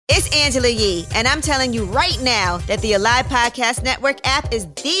Angela Yee, and I'm telling you right now that the Alive Podcast Network app is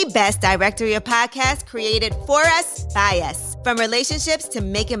the best directory of podcasts created for us, by us. From relationships to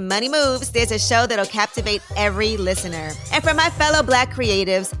making money moves, there's a show that'll captivate every listener. And for my fellow Black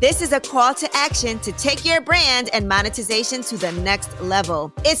creatives, this is a call to action to take your brand and monetization to the next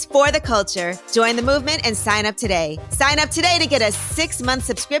level. It's for the culture. Join the movement and sign up today. Sign up today to get a 6-month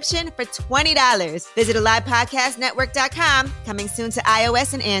subscription for $20. Visit AlivePodcastNetwork.com, coming soon to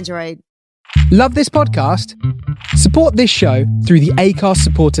iOS and Android. Love this podcast? Support this show through the Acast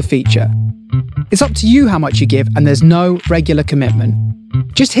supporter feature. It's up to you how much you give, and there's no regular commitment.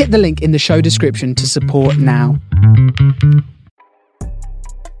 Just hit the link in the show description to support now.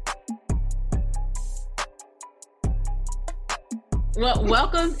 Well,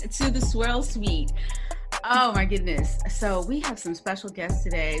 welcome to the Swirl Suite. Oh my goodness. So we have some special guests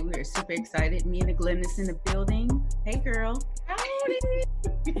today. We are super excited. Mina Glennis in the building. Hey girl. Howdy.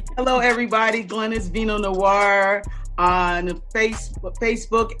 Hello everybody. Glennis Vino Noir on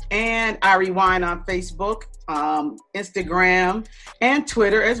Facebook and Ari Wine on Facebook, Instagram and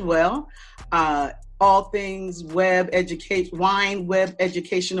Twitter as well. All things wine web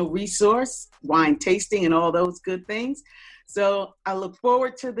educational resource, wine tasting and all those good things. So I look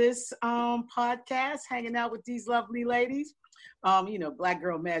forward to this podcast, hanging out with these lovely ladies. Black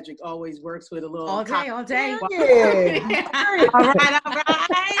Girl Magic always works with a little... All day. Yeah. All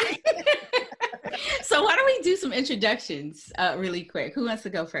right. So why don't we do some introductions really quick? Who wants to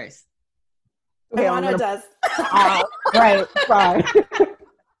go first? Tawana does. Right, fine.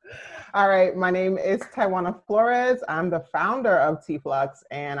 All right, my name is Tawana Flores. I'm the founder of Tfluxe,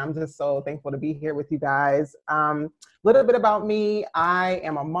 and I'm just so thankful to be here with you guys. Little bit about me. I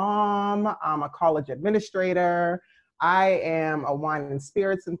am a mom. I'm a college administrator. I am a wine and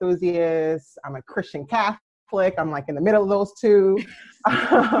spirits enthusiast. I'm a Christian Catholic. I'm like in the middle of those two.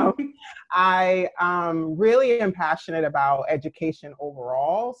 I really am passionate about education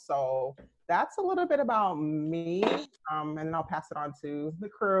overall. So that's a little bit about me. And then I'll pass it on to the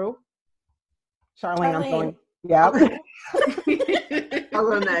crew. Charlene, I'm going. Yeah. I'll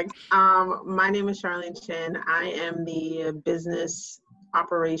go next. My name is Charlene Chin. I am the business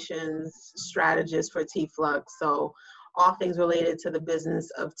operations strategist for Tfluxe. So all things related to the business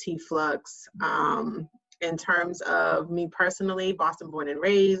of Tfluxe. In terms of me personally, Boston born and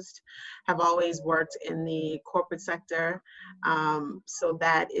raised, have always worked in the corporate sector. So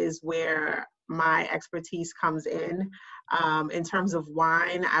that is where my expertise comes in. In terms of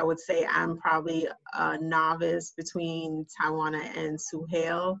wine, I would say I'm probably a novice between Tawana and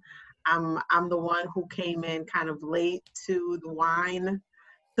Suhail. I'm the one who came in kind of late to the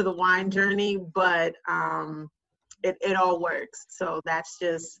wine journey, but it all works. So that's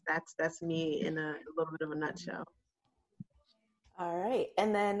me in a little bit of a nutshell. All right.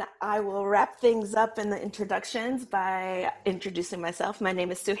 And then I will wrap things up in the introductions by introducing myself. My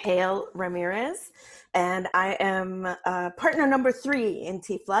name is Suhail Ramirez, and I am partner number 3 in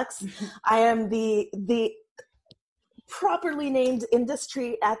Tfluxe. I am the properly named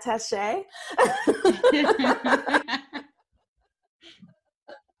industry attaché.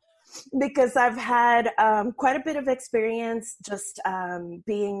 Because I've had quite a bit of experience just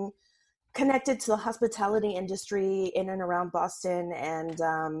being connected to the hospitality industry in and around Boston, and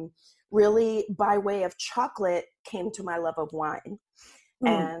really by way of chocolate came to my love of wine.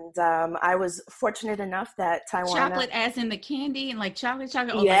 And I was fortunate enough that Tawana... Chocolate as in the candy and like chocolate?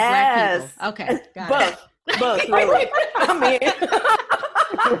 Oh, yes. Like black people. Okay, got it. Both, really. I mean,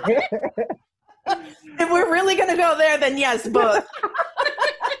 if we're really going to go there, then yes, both.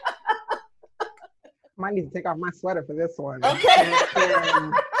 Might need to take off my sweater for this one. Okay.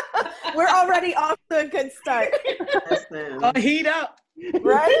 We're already off to a good start. Heat up.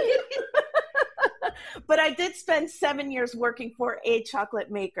 Right? But I did spend 7 years working for a chocolate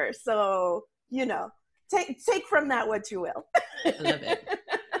maker. So, take from that what you will. I love it.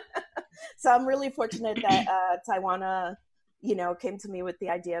 So I'm really fortunate that Tawana, came to me with the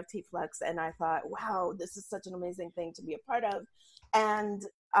idea of Tfluxe. And I thought, wow, this is such an amazing thing to be a part of. And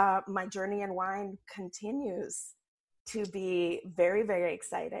my journey in wine continues to be very, very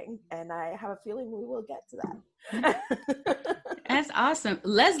exciting. And I have a feeling we will get to that. That's awesome.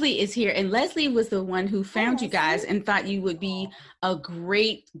 Leslie is here, and Leslie was the one who found you guys and thought you would be a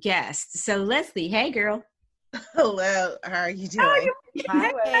great guest. So Leslie, hey girl. Hello, how are you doing?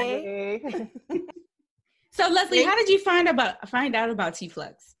 Hi. So Leslie, how did you find out about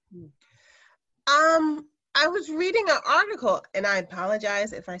Tfluxe? I was reading an article, and I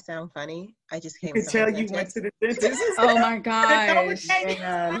apologize if I sound funny. I just came can from tell the you went dentist. to the dentist. Oh my gosh.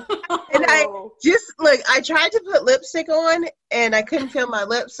 Man. And I just, look, I tried to put lipstick on, and I couldn't feel my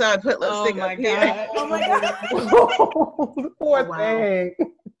lips, so I put lipstick my up here. God. Oh my God. Poor wow. thing.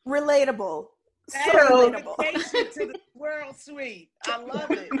 Relatable. So That is relatable. an invitation to the Swirl Suite. I love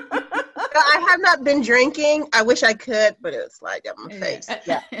it. So I have not been drinking. I wish I could, but it's like on my face.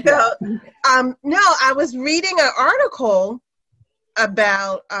 Yeah. So, no, I was reading an article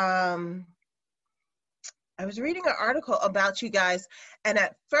about, you guys, and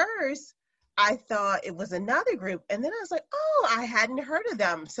at first I thought it was another group, and then I was like, oh, I hadn't heard of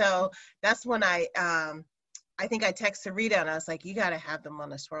them. So that's when I think I texted Rita, and I was like, you got to have them on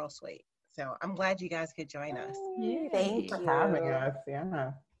the Swirl Suite. So I'm glad you guys could join us. Thank For you. having us.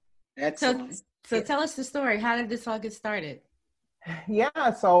 Yeah. Excellent. So tell us the story. How did this all get started?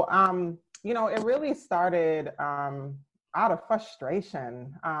 Yeah. So, it really started out of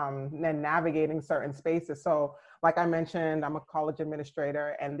frustration and navigating certain spaces. So, like I mentioned, I'm a college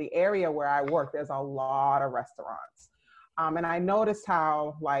administrator, and the area where I work, there's a lot of restaurants. And I noticed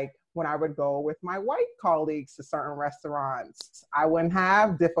how, like, when I would go with my white colleagues to certain restaurants, I wouldn't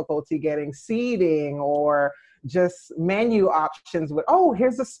have difficulty getting seating or just menu options with, oh,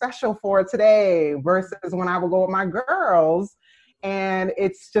 here's a special for today, versus when I would go with my girls, and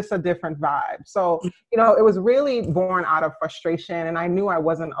it's just a different vibe. So, it was really born out of frustration, and I knew I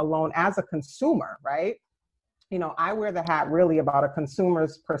wasn't alone as a consumer, right? I wear the hat really about a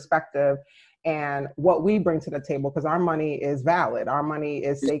consumer's perspective and what we bring to the table, because our money is valid. Our money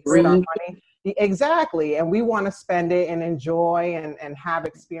is sacred. Our money, exactly. And we want to spend it and enjoy and have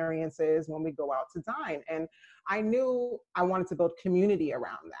experiences when we go out to dine. And I knew I wanted to build community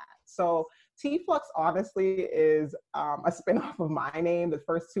around that. So Tfluxe honestly is a spinoff of my name, the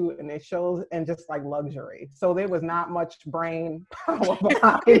first two initials, and just like luxury. So there was not much brain power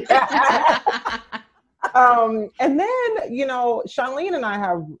behind that. And then, Charlene and I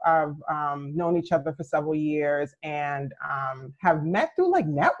have known each other for several years and have met through like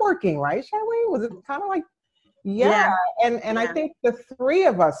networking, right, Charlene? Was it kind of like, yeah. And I think the three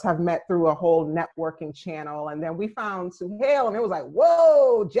of us have met through a whole networking channel. And then we found Suhail, and it was like,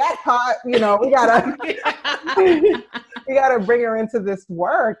 whoa, jackpot, we gotta, we gotta bring her into this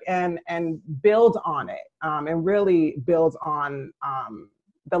work and build on it, and really build on,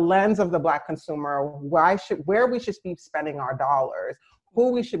 the lens of the Black consumer, where we should be spending our dollars,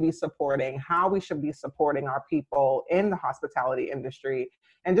 who we should be supporting, how we should be supporting our people in the hospitality industry,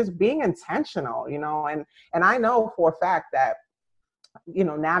 and just being intentional, and I know for a fact that,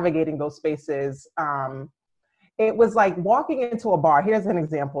 navigating those spaces, it was like walking into a bar. Here's an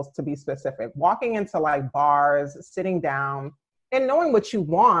example to be specific. Walking into like bars, sitting down and knowing what you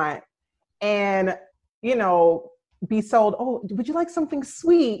want, and, be sold, oh, would you like something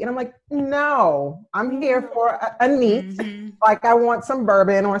sweet? And I'm like, no, I'm here for a neat, like I want some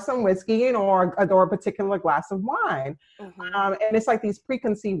bourbon or some whiskey, or a particular glass of wine. And it's like these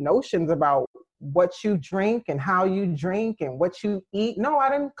preconceived notions about what you drink and how you drink and what you eat. No, I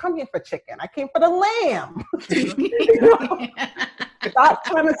didn't come here for chicken. I came for the lamb. Stop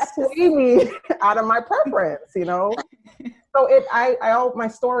trying to sway me out of my preference, So my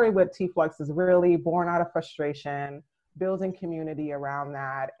story with Tfluxe is really born out of frustration, building community around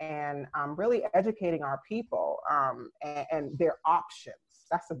that, and really educating our people and their options.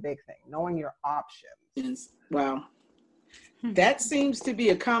 That's a big thing, knowing your options. Wow. That seems to be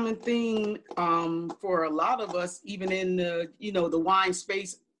a common theme for a lot of us, even in the, the wine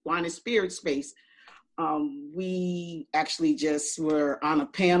and spirit space. We actually just were on a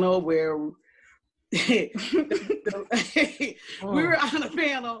panel where we were on a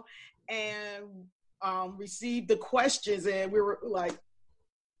panel and received the questions, and we were like,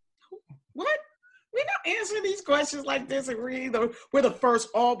 what? We're not answering these questions like this. And we're the first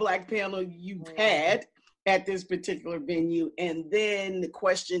all-Black panel you've had at this particular venue. And then the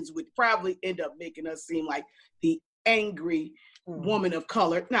questions would probably end up making us seem like the angry woman of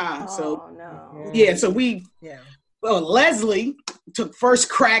color. Leslie took first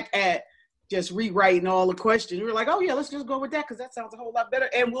crack at just rewriting all the questions. We were like, oh yeah, let's just go with that, because that sounds a whole lot better,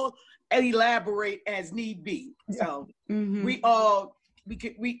 and we'll elaborate as need be. So we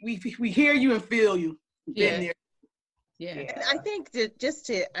hear you and feel you. Yeah. And I think that, just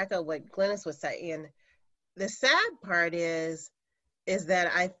to echo what Glennis was saying, the sad part is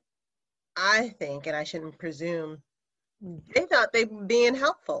that I think, and I shouldn't presume, they thought they were being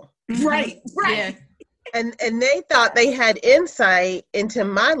helpful. Right. Yeah. And they thought they had insight into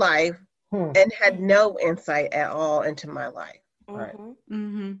my life and had no insight at all into my life. Right.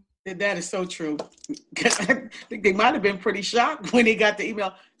 That is so true. I think they might have been pretty shocked when they got the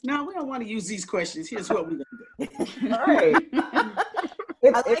email. No, we don't want to use these questions. Here's what we're going to do. Right.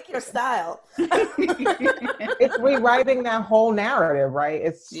 I like your style. It's rewriting that whole narrative, right?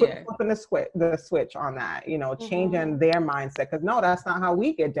 It's flipping the switch on that, you know, changing their mindset. Because no, that's not how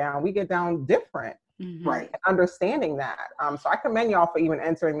we get down. We get down different. Right. Understanding that. So I commend y'all for even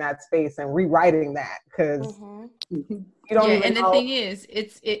entering that space and rewriting that, because you don't even and the know. thing is,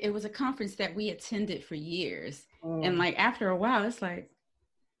 it was a conference that we attended for years. And like after a while, it's like,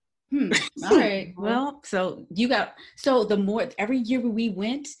 all right, well, so the more every year we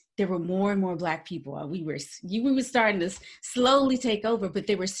went, there were more and more Black people. We were starting to slowly take over, but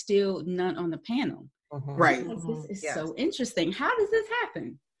there were still none on the panel. Right. This is so interesting. How does this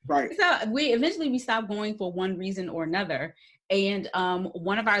happen? Right. So we stopped going for one reason or another. And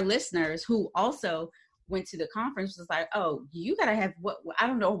one of our listeners who also went to the conference was like, oh, you got to have I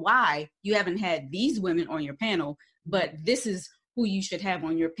don't know why you haven't had these women on your panel, but this is who you should have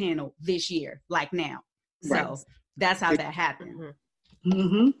on your panel this year, like now. So that's how that happened.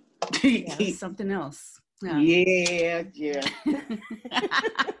 Something else. Yeah.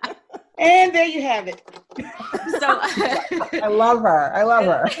 And there you have it. So I love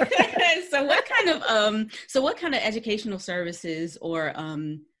her. So what kind of educational services or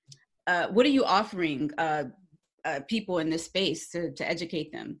what are you offering people in this space to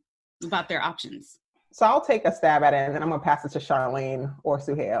educate them about their options? So I'll take a stab at it, and then I'm going to pass it to Charlene or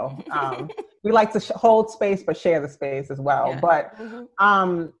Suhail. We like to hold space, but share the space as well. Yeah. But,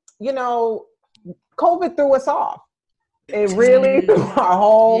 you know, COVID threw us off. It really threw our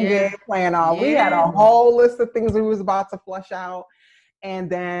whole game plan off. We had a whole list of things we was about to flush out. And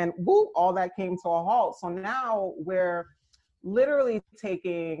then, whoop, all that came to a halt. So now we're literally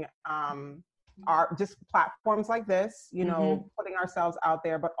taking our just platforms like this, you know, putting ourselves out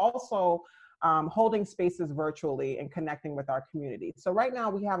there, but also holding spaces virtually and connecting with our community. So right now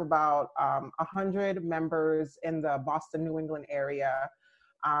we have about 100 members in the Boston, New England area.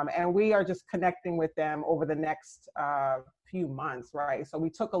 And we are just connecting with them over the next few months, right? So we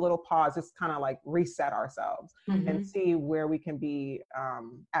took a little pause, just kind of like reset ourselves and see where we can be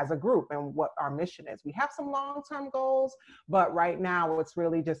as a group and what our mission is. We have some long-term goals, but right now it's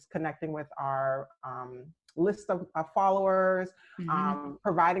really just connecting with our list of followers,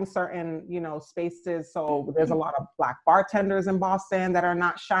 providing certain, you know, spaces. So there's a lot of Black bartenders in Boston that are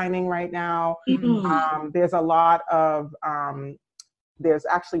not shining right now. There's a lot of, there's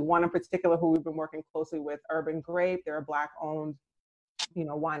actually one in particular who we've been working closely with, Urban Grape. They're a Black owned, you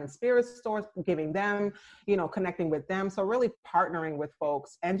know, wine and spirits stores, giving them, you know, connecting with them. So really partnering with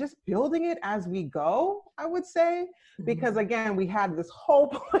folks and just building it as we go, I would say, because again, we had this whole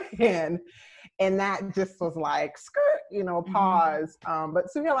plan and that just was like, skirt, you know, pause. But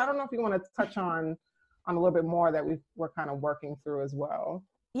Suhail, I don't know if you want to touch on a little bit more that we're kind of working through as well.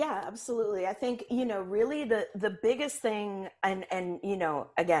 Yeah, absolutely. I think, you know, really the biggest thing, and, you know,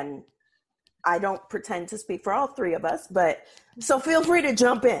 again, I don't pretend to speak for all three of us, but so feel free to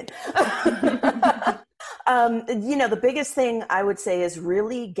jump in. You know, the biggest thing I would say is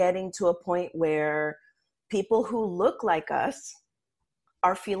really getting to a point where people who look like us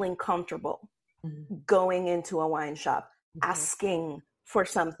are feeling comfortable going into a wine shop, asking for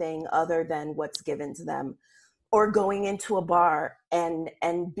something other than what's given to them, or going into a bar and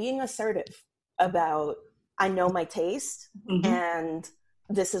being assertive about, I know my taste and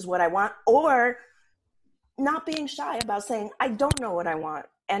this is what I want, or not being shy about saying, I don't know what I want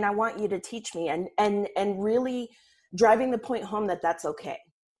and I want you to teach me, and really driving the point home that that's okay.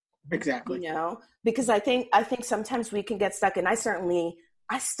 Exactly. You know, because I think sometimes we can get stuck, and I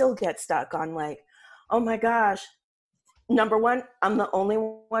still get stuck on like, oh my gosh, number one, I'm the only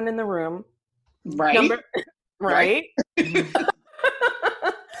one in the room. Right. Right.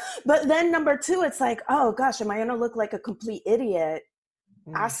 But then number two, it's like, oh gosh, am I going to look like a complete idiot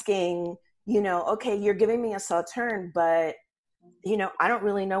asking, you know, okay, you're giving me a Sauterne, but you know, I don't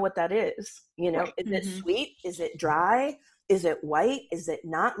really know what that is. You know, is it sweet? Is it dry? Is it white? Is it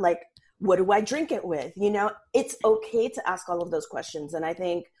not? Like, what do I drink it with? You know, it's okay to ask all of those questions. And I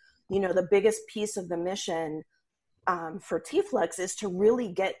think, you know, the biggest piece of the mission for Tfluxe is to really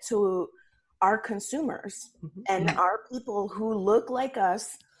get to our consumers and our people who look like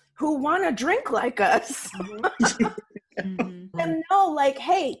us, who want to drink like us, and know, like,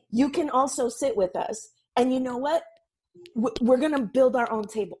 hey, you can also sit with us. And you know what? We're going to build our own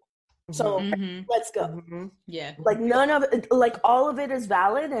table. So let's go. Yeah. Like none of it, like all of it is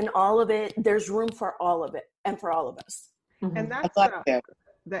valid, and all of it, there's room for all of it and for all of us. And that's,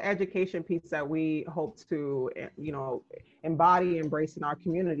 the education piece that we hope to, you know, embody, embrace in our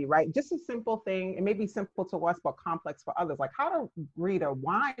community, right? Just a simple thing. It may be simple to us, but complex for others, like how to read a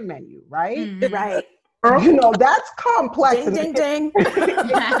wine menu, right? Mm-hmm. Right. You know, that's complex. Ding, ding, ding.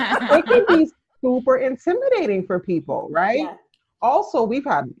 It can be super intimidating for people, right? Yeah. Also, we've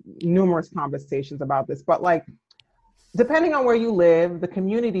had numerous conversations about this, but like, depending on where you live, the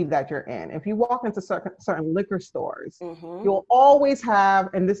community that you're in, if you walk into certain liquor stores, you'll always have,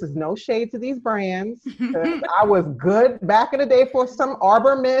 and this is no shade to these brands, 'cause I was good back in the day for some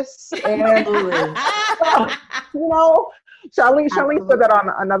Arbor Mist, and you know, Charlene said that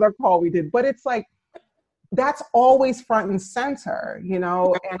on another call we did, but it's like, that's always front and center, you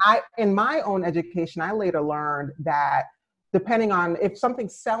know, and in my own education, I later learned that depending on if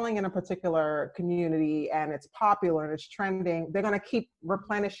something's selling in a particular community and it's popular and it's trending, they're going to keep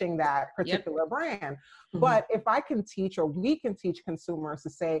replenishing that particular brand. But if I can teach, or we can teach consumers to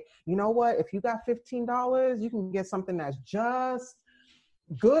say, you know what, if you got $15, you can get something that's just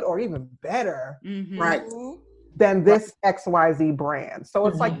good or even better, Right. than this XYZ brand. So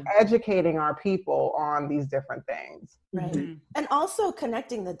it's like educating our people on these different things. Right. And also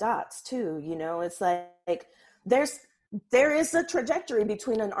connecting the dots too, you know, it's like there is a trajectory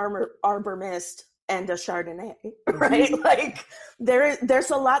between an Arbor Mist and a Chardonnay, right? Like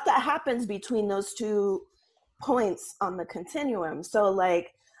there's a lot that happens between those two points on the continuum. So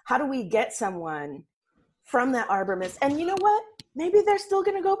like, how do we get someone from that Arbor Mist? And you know what? Maybe they're still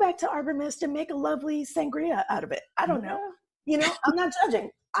going to go back to Arbor Mist and make a lovely sangria out of it. I don't know. You know, I'm not judging.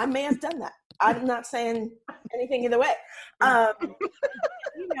 I may have done that. I'm not saying anything either way.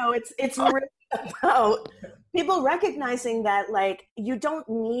 You know, it's really about people recognizing that, like, you don't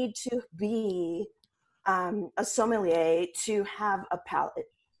need to be a sommelier to have a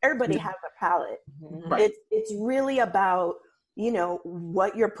palate. Everybody has a palate. Right. It's really about, you know,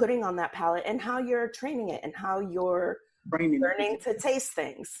 what you're putting on that palate and how you're training it and how you're learning to taste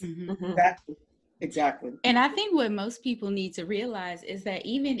things. Exactly. And I think what most people need to realize is that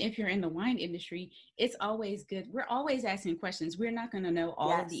even if you're in the wine industry, it's always good. We're always asking questions. We're not going to know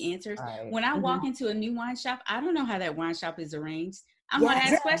all of the answers. Right. When I walk into a new wine shop, I don't know how that wine shop is arranged. I'm going to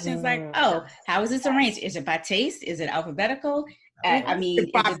ask questions like, oh, how is this arranged? Is it by taste? Is it alphabetical? I mean, is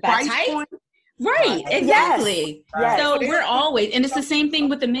it by type? Right, exactly. Yes. So we're always, and it's the same thing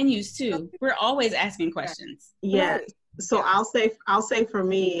with the menus too. We're always asking questions. Yeah. So I'll say for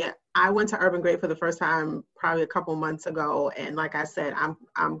me, I went to Urban Grape for the first time probably a couple months ago, and like I said,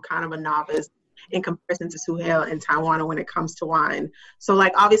 I'm kind of a novice in comparison to Suhail and Tawana when it comes to wine. So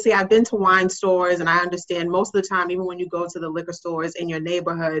like, obviously I've been to wine stores and I understand most of the time, even when you go to the liquor stores in your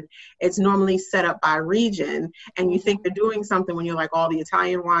neighborhood, it's normally set up by region. And you think you're doing something when you're like, all the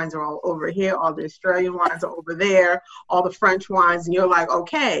Italian wines are all over here, all the Australian wines are over there, all the French wines. And you're like,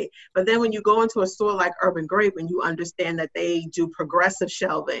 okay. But then when you go into a store like Urban Grape and you understand that they do progressive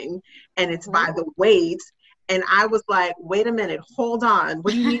shelving and it's by the weight. And I was like, wait a minute, hold on.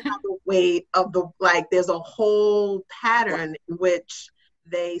 What do you mean by the weight of the, like, there's a whole pattern in which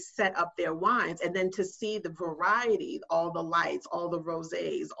they set up their wines. And then to see the variety, all the lights, all the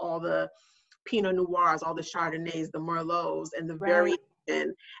rosés, all the Pinot Noirs, all the Chardonnays, the Merlots, and the variation,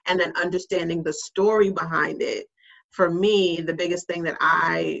 and then understanding the story behind it. For me, the biggest thing that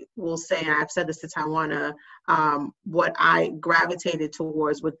I will say, and I've said this to Tawana, what I gravitated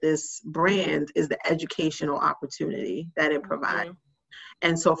towards with this brand is the educational opportunity that it provides.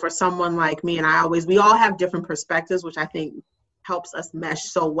 And so for someone like me, and we all have different perspectives, which I think helps us mesh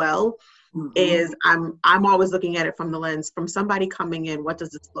so well, is I'm always looking at it from the lens, from somebody coming in, what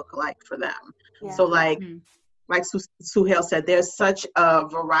does this look like for them? So like Suhail said, there's such a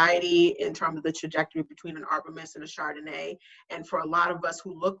variety in terms of the trajectory between an Arbor Mist and a Chardonnay. And for a lot of us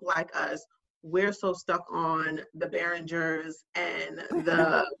who look like us, we're so stuck on the Beringers and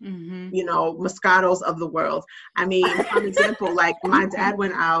the, you know, Moscatos of the world. I mean, for example, like my dad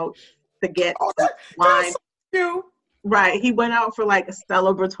went out to get wine. Right. He went out for like a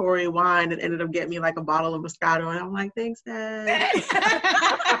celebratory wine and ended up getting me like a bottle of Moscato. And I'm like, thanks, Dad.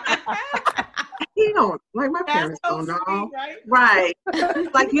 You don't, like, my parents don't know. Right.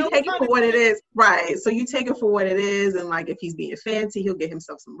 Like, you take it for what it is. Right. So you take it for what it is. And like, if he's being fancy, he'll get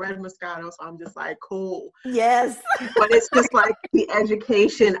himself some red Moscato. So I'm just like, cool. Yes. But it's just like the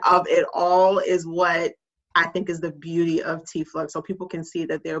education of it all is what I think is the beauty of Tfluxe. So people can see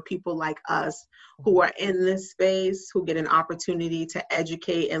that there are people like us who are in this space, who get an opportunity to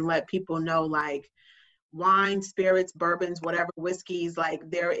educate and let people know, like, wine, spirits, bourbons, whatever, whiskeys, like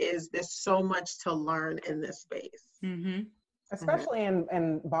there's so much to learn in this space. Especially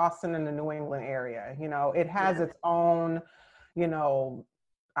in Boston and the New England area. You know, it has its own, you know,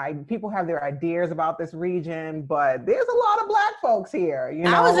 people have their ideas about this region, but there's a lot of Black folks here, you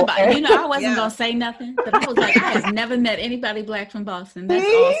know. I wasn't Yeah. gonna say nothing, but I was like, I have never met anybody Black from Boston. That's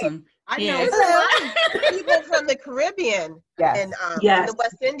See? awesome. I know. Yes. There's a lot of people from the Caribbean Yes. and Yes. the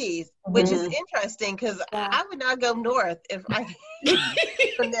West Indies, which is Mhm. interesting because Yeah. I would not go north if I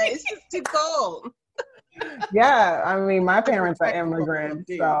from there. It's just too cold. Yeah, I mean, my parents are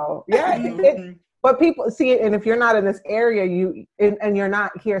immigrants, so yeah. Mhm. But people see it, and if you're not in this area, and you're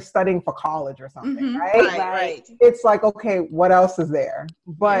not here studying for college or something, Mhm. right? Right. It's like, okay, what else is there?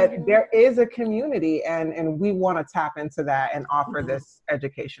 But Mhm. there is a community, and we want to tap into that and offer this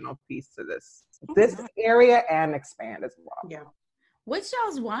educational piece to this area and expand as well. Yeah. What's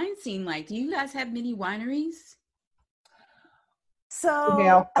y'all's wine scene like? Do you guys have many wineries? So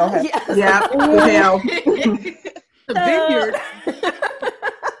Gail, go ahead. yes. Yeah. Gail. The vineyard.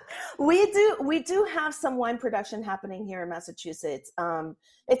 We do have some wine production happening here in Massachusetts.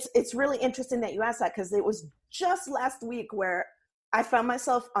 It's really interesting that you asked that, because it was just last week where I found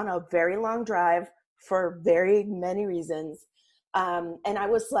myself on a very long drive for very many reasons, and I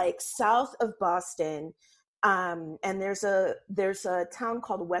was like south of Boston, and there's a town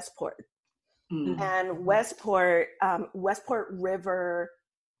called Westport, and Westport River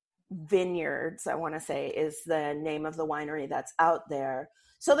Vineyards, I want to say, is the name of the winery that's out there.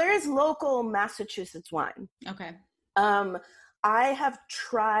 So there is local Massachusetts wine. Okay. I have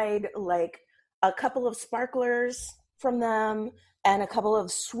tried like a couple of sparklers from them and a couple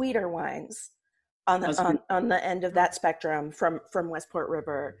of sweeter wines on the end of that spectrum from Westport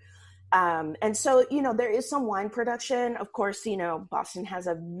River. And so, you know, there is some wine production. Of course, you know, Boston has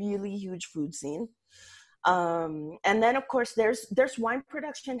a really huge food scene. And then of course there's wine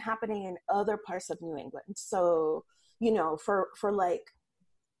production happening in other parts of New England. So, you know, for like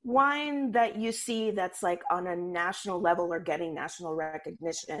wine that you see that's like on a national level or getting national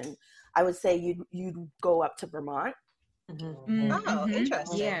recognition, I would say you'd go up to Vermont. Mm-hmm. Oh,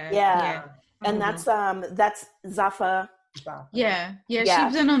 interesting. Yeah. And that's Zaffa. Yeah, Yeah.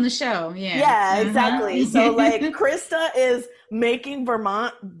 she's been on the show. Yeah. Yeah, Uh-huh. exactly. So like Krista is making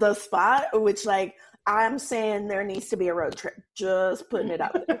Vermont the spot, which like I'm saying there needs to be a road trip. Just putting it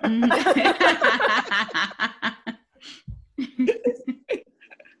out there.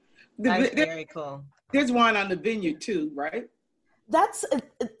 That's very cool. There's wine on the vineyard too, right? That's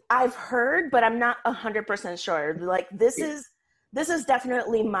I've heard, but I'm not 100% sure. Like this is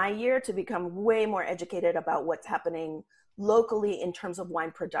definitely my year to become way more educated about what's happening locally in terms of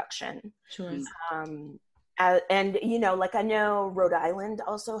wine production. Sure. And you know, like I know Rhode Island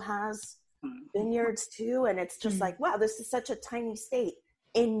also has vineyards too, and it's just like, wow, this is such a tiny state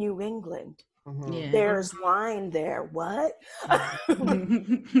in New England. Yeah. There's wine there. What?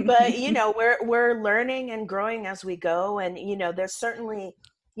 But you know, we're learning and growing as we go, and you know, there's certainly,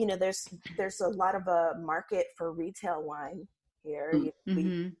 you know, there's a lot of a market for retail wine here.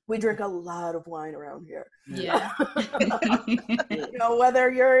 We drink a lot of wine around here. Yeah. You know,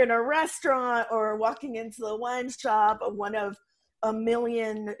 whether you're in a restaurant or walking into the wine shop, one of a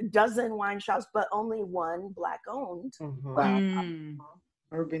million dozen wine shops, but only one Black owned.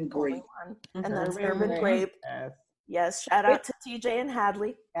 Urban Grape. And that's Urban Grape. Yes, shout out to TJ and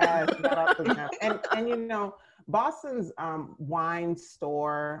Hadley. Yes, shout out to them. And you know, Boston's wine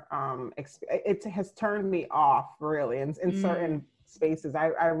store, it has turned me off really in certain spaces.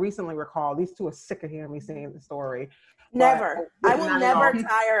 I recently recall, these two are sick of hearing me saying the story. Never. I will never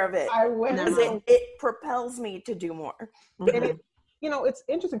tire of it. I will. It propels me to do more. And you know, it's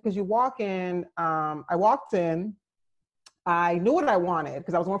interesting because you walk in, I walked in, I knew what I wanted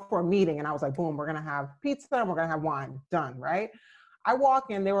because I was going for a meeting and I was like, boom, we're going to have pizza and we're going to have wine. Done, right? I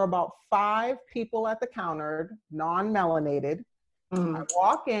walk in, there were about 5 people at the counter, non-melanated. I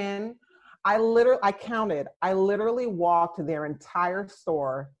walk in, I literally walked their entire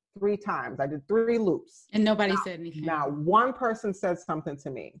store 3 times. I did 3 loops. And nobody said anything. Now, one person said something to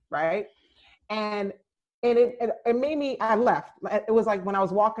me, right? And it made me, I left. It was like when I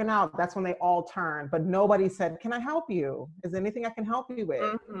was walking out, that's when they all turned, but nobody said, can I help you? Is there anything I can help you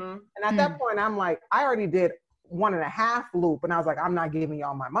with? And at that point, I'm like, I already did 1.5 loop. And I was like, I'm not giving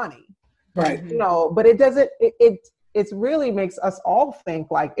y'all my money. Right. You know, but it doesn't, it really makes us all think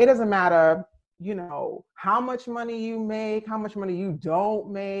like, it doesn't matter, you know, how much money you make, how much money you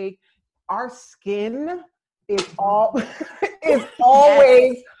don't make. Our skin is is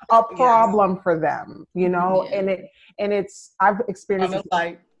always a problem for them, you know, and it's I've experienced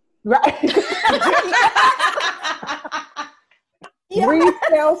like right.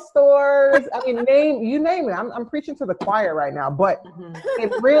 retail stores. I mean, name it. I'm preaching to the choir right now, but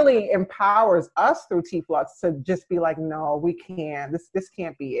it really empowers us through Tfluxe to just be like, no, we can't. This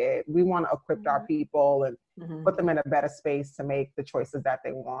can't be it. We want to equip our people and put them in a better space to make the choices that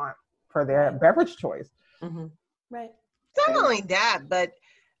they want for their beverage choice. Right. It's not only that, but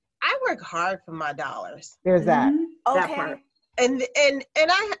I work hard for my dollars. There's that. Okay. That part. And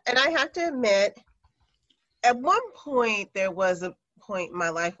I have to admit, at one point there was a point in my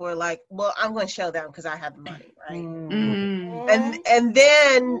life where like, well, I'm going to show them because I have the money, right? And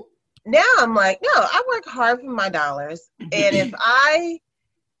then now I'm like, no, I work hard for my dollars, and if I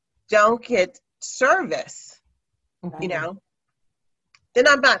don't get service, you know, then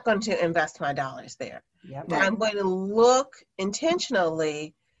I'm not going to invest my dollars there. Yep. I'm going to look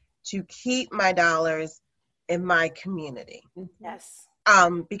intentionally to keep my dollars in my community. Yes.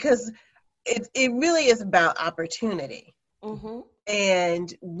 Because it really is about opportunity.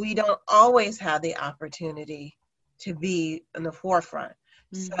 And we don't always have the opportunity to be in the forefront.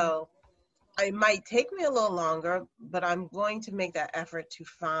 So it might take me a little longer, but I'm going to make that effort to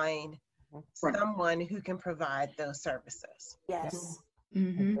find someone who can provide those services. Yes.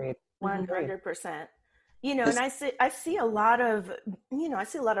 100%. You know, and I see a lot of,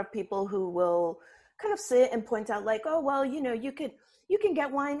 people who will kind of sit and point out like, oh, well, you know, you can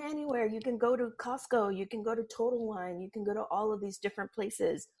get wine anywhere. You can go to Costco, you can go to Total Wine, you can go to all of these different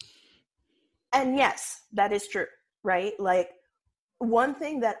places. And yes, that is true, right? Like, one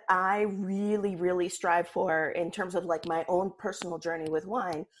thing that I really, really strive for in terms of like my own personal journey with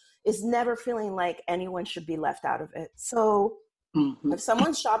wine is never feeling like anyone should be left out of it. So if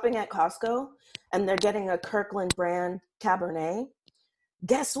someone's shopping at Costco and they're getting a Kirkland brand Cabernet,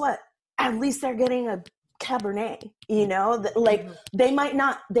 guess what? At least they're getting a Cabernet, you know, like they might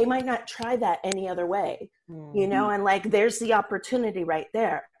not try that any other way, you know, and like, there's the opportunity right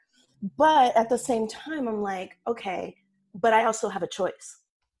there. But at the same time, I'm like, okay, but I also have a choice,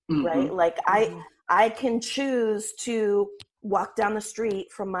 right? Like I can choose to walk down the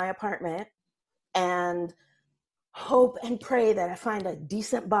street from my apartment and hope and pray that I find a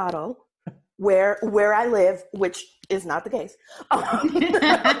decent bottle where I live, which is not the case.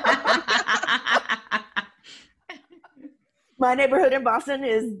 My neighborhood in Boston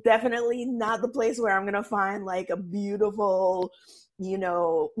is definitely not the place where I'm going to find like a beautiful, you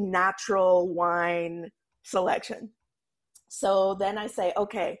know, natural wine selection. So then I say,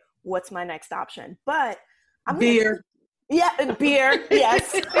 okay, what's my next option? But beer. Beer,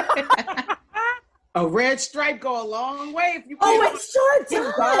 yes. A red stripe go a long way if you. Oh, it sure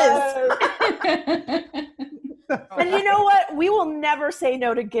does. And you know what? We will never say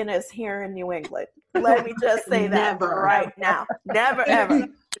no to Guinness here in New England. Let me just say that right now. Never, ever.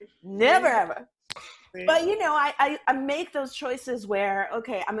 Never, ever. But, you know, I make those choices where,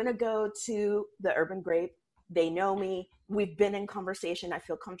 okay, I'm going to go to the Urban Grape. They know me. We've been in conversation. I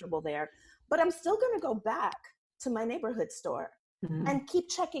feel comfortable there. But I'm still going to go back to my neighborhood store and keep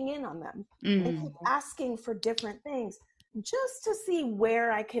checking in on them and keep asking for different things just to see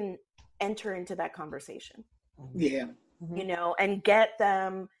where I can enter into that conversation. Yeah. You know, and get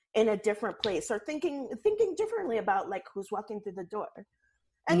them in a different place or thinking differently about like who's walking through the door.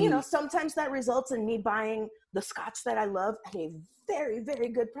 And, you know, sometimes that results in me buying the scotch that I love at a very, very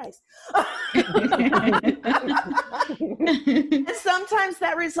good price. And sometimes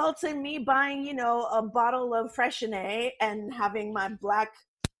that results in me buying, you know, a bottle of Freshenet and having my black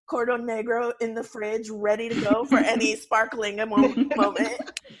Cordon Negro in the fridge ready to go for any sparkling moment.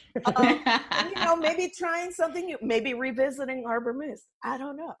 And, you know, maybe trying something new, maybe revisiting Arbor Mist. I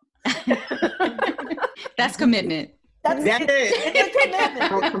don't know. That's commitment. It's a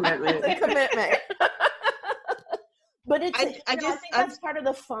commitment. It's a commitment. But I think that's part of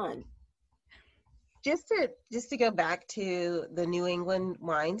the fun. Just to go back to the New England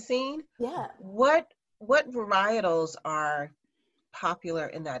wine scene. Yeah. What varietals are popular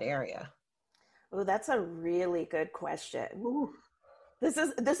in that area? Oh, that's a really good question. Ooh. This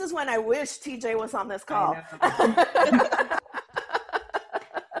is when I wish TJ was on this call.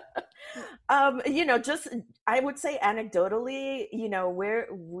 You know, just I would say anecdotally, you know,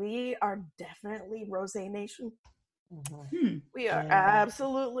 we are definitely Rosé Nation. We are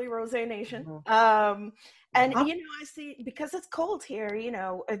absolutely Rosé Nation. And you know, I see, because it's cold here, you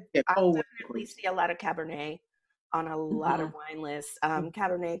know, I definitely see a lot of Cabernet on a lot of wine lists.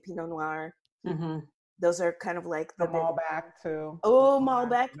 Cabernet, Pinot Noir. Those are kind of like the Malbec too. Oh,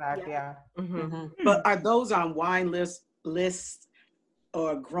 Malbec. Yeah. But are those on wine lists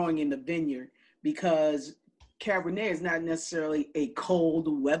or growing in the vineyard? Because Cabernet is not necessarily a cold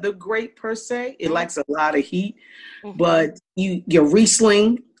weather grape per se. It likes a lot of heat, but your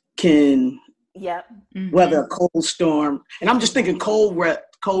Riesling can weather a cold storm. And I'm just thinking cold weather.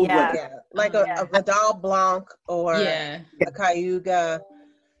 Yeah, like a Vidal Blanc or a Cayuga.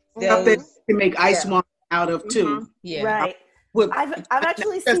 Something to make ice wine out of too. Right. I've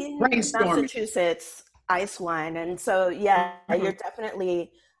actually seen Massachusetts ice wine, and so you're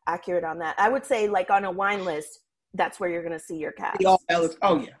definitely accurate on that. I would say, like, on a wine list, that's where you're going to see your caps.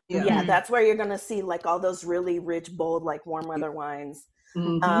 That's where you're going to see like all those really rich, bold, like warm weather wines.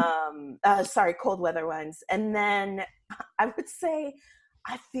 Cold weather wines. And then I would say,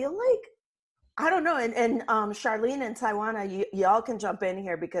 I feel like, I don't know, and Charlene and Tawana, y'all can jump in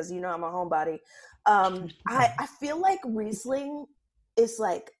here because I'm a homebody. I feel like Riesling is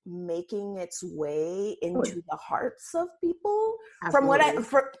like making its way into the hearts of people. Absolutely.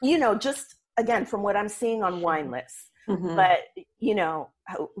 From what I'm seeing on wine lists. But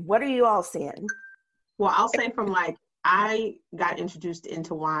what are you all seeing? Well, I'll say from like, I got introduced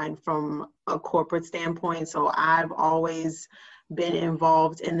into wine from a corporate standpoint, so I've always been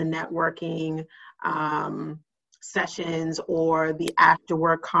involved in the networking sessions or the after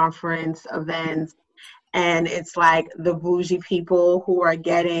work conference events. And it's like the bougie people who are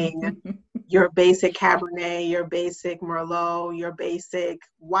getting your basic Cabernet, your basic Merlot, your basic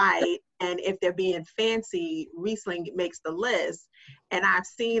white. And if they're being fancy, Riesling makes the list. And I've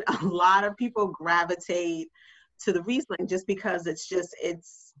seen a lot of people gravitate to the Riesling just because it's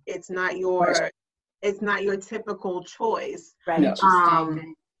not your typical choice. Right.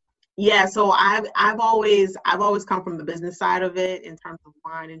 So I've always come from the business side of it in terms of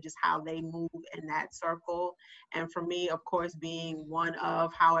wine and just how they move in that circle. And for me, of course, being one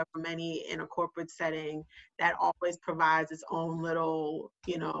of however many in a corporate setting, that always provides its own little,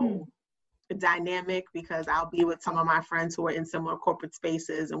 dynamic, because I'll be with some of my friends who are in similar corporate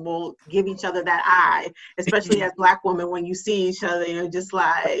spaces and we'll give each other that eye, especially as Black women. When you see each other, you're just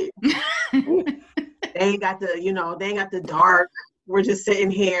like, they ain't got the dark. We're just sitting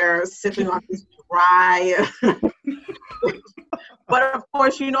here sipping on this dry. But of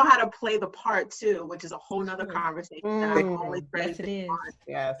course, you know how to play the part too, which is a whole nother conversation that I'm always ready to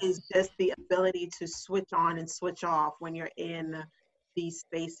on. Is just the ability to switch on and switch off when you're in these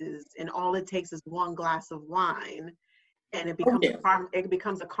spaces, and all it takes is one glass of wine, and it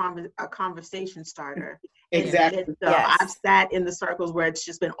becomes a conversation starter. Exactly. I've sat in the circles where it's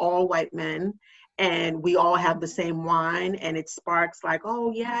just been all white men, and we all have the same wine, and it sparks like,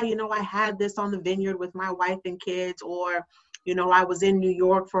 oh yeah, I had this on the vineyard with my wife and kids, or I was in New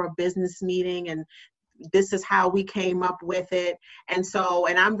York for a business meeting, and this is how we came up with it. And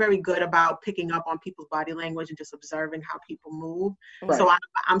I'm very good about picking up on people's body language and just observing how people move. Right. So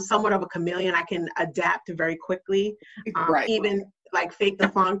I'm somewhat of a chameleon. I can adapt very quickly, even like fake the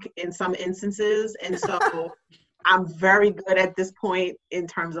funk in some instances. And so I'm very good at this point in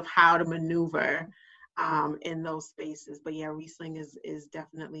terms of how to maneuver in those spaces. But yeah, Riesling is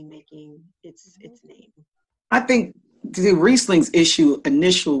definitely making its name. I think the Riesling's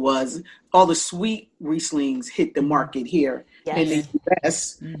initial was all the sweet Rieslings hit the market here in the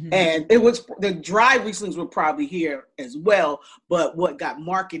U.S. And it was the dry Rieslings were probably here as well. But what got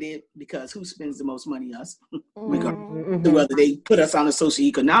marketed, because who spends the most money? Us. Regardless of whether they put us on a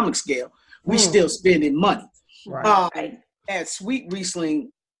socioeconomic scale, we still spending money. Right. And sweet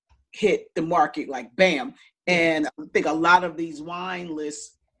Riesling hit the market like bam. And I think a lot of these wine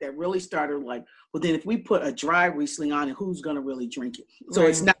lists that really started like, well, then if we put a dry Riesling on it, who's going to really drink it? So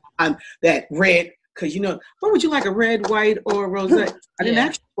it's not on that red, because what would you like, a red, white, or rosé? I didn't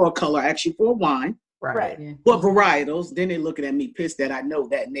ask you for a color, I asked you for a wine. Right. Yeah. What varietals? Then they're looking at me pissed that I know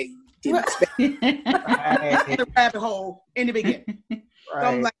that, and they didn't expect it. The rabbit hole in the beginning. So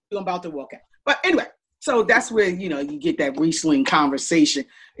I'm like, I'm about to walk out. But anyway, so that's where, you get that Riesling conversation.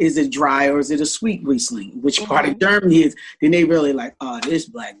 Is it dry or is it a sweet Riesling? Which part of Germany is? Then they really like, oh, this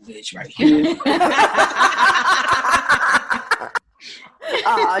black bitch right here.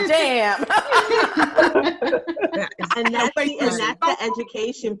 Oh, damn. and that's the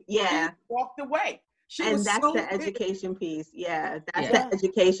education. Yeah. Walked away. That's the education piece. Yeah. That's the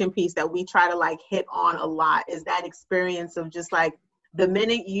education piece that we try to like hit on a lot, is that experience of just like, the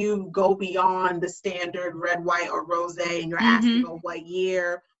minute you go beyond the standard red, white, or rosé, and you're asking, what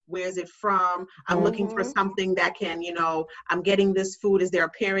year, where's it from? I'm looking for something that can, I'm getting this food. Is there a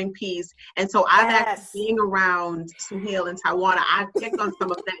pairing piece? And so I've actually, being around Suhail and Tawana, I've picked on some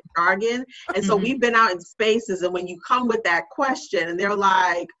of that jargon. And so we've been out in spaces, and when you come with that question, and they're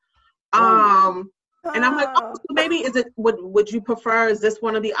like, And I'm like, oh, so maybe is it, would you prefer, is this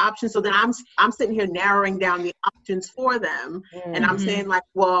one of the options? So then I'm sitting here narrowing down the options for them. And I'm saying like,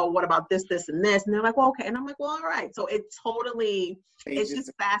 well, what about this, this, and this? And they're like, well, okay. And I'm like, well, all right. So it's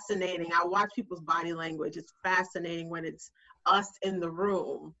just fascinating. I watch people's body language. It's fascinating when it's us in the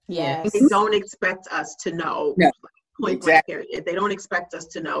room. Yes. They don't expect us to know. No. Point blank period. They don't expect us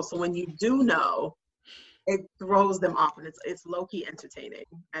to know. So when you do know, it throws them off, and it's low-key entertaining.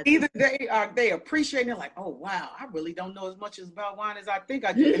 Either they appreciate it, like, oh wow, I really don't know as much about wine as I think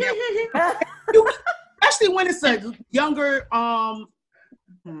I do. Especially when it's a younger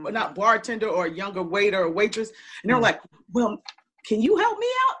not bartender or a younger waiter or waitress, and they're like, well, can you help me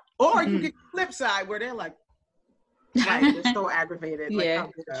out? Or you get the flip side where they're like, right, they're so aggravated. Like,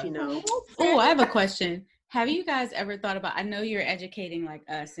 how did she know? Oh, I have a question. Have you guys ever thought about, I know you're educating like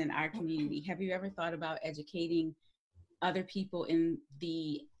us in our community. Have you ever thought about educating other people in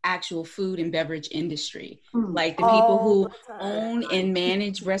the actual food and beverage industry? Like the people who own and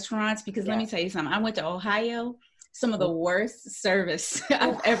manage restaurants? Because let me tell you something. I went to Ohio, some of the worst service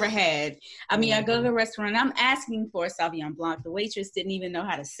I've ever had. I mean, I go to the restaurant, I'm asking for a Sauvignon Blanc. The waitress didn't even know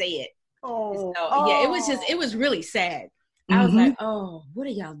how to say it. Yeah, it was really sad. I was like, oh, what are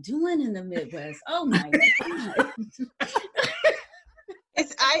y'all doing in the Midwest? Oh my God.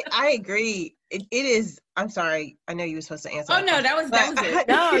 I agree. It is. I'm sorry. I know you were supposed to answer. Oh no, that was it.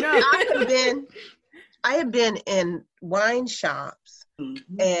 No. I have been in wine shops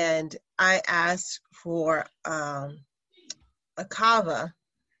and I asked for a cava.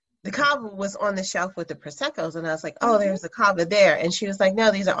 The cava was on the shelf with the Prosecco's, and I was like, oh, there's a cava there. And she was like, no,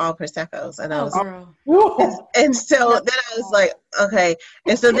 these are all Prosecco's. And I was and so then I was like, okay.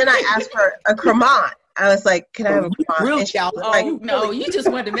 And so then I asked for a Cremant. I was like, can I have a Cremant? No, you just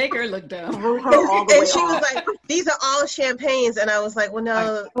wanted to make her look dumb. And she was like, these are all champagnes. And I was like, well,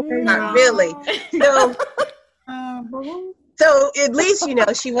 no, not really. So at least,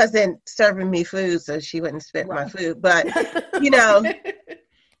 she wasn't serving me food, so she wouldn't spit my food. But,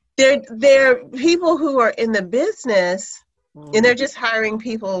 they're people who are in the business and they're just hiring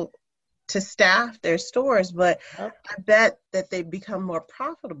people to staff their stores, but I bet that they become more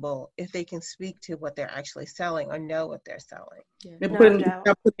profitable if they can speak to what they're actually selling or know what they're selling. They're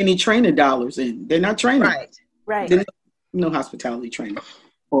not putting any training dollars in. They're not training. Right. No hospitality training.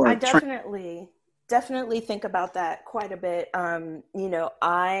 I definitely think about that quite a bit.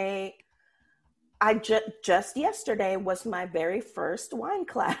 I just yesterday was my very first wine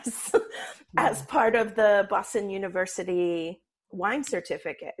class as part of the Boston University wine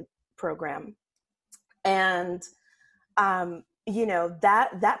certificate program. And,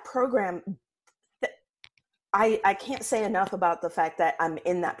 that program, I can't say enough about the fact that I'm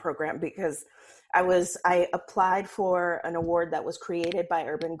in that program because I applied for an award that was created by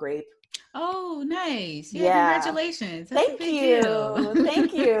Urban Grape. Oh, nice. Yeah. Congratulations. Thank you.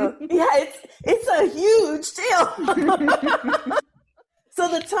 Thank you. Yeah, it's a huge deal. So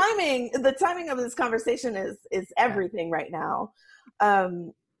the timing of this conversation is everything right now. I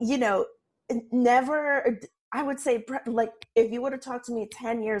would say, like, if you would have talked to me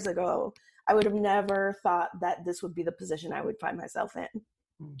 10 years ago, I would have never thought that this would be the position I would find myself in,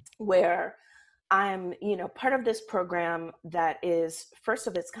 where I'm, part of this program that is first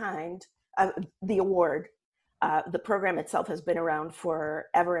of its kind. The award, the program itself has been around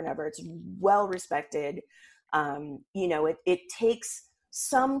forever and ever. It's well respected. It takes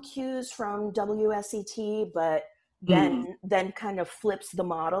some cues from WSET, but then kind of flips the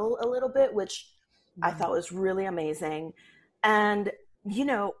model a little bit, which I thought was really amazing. And,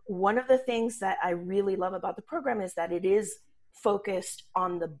 one of the things that I really love about the program is that it is focused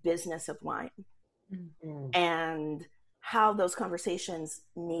on the business of wine and how those conversations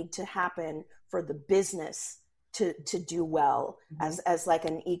need to happen for the business to do well as like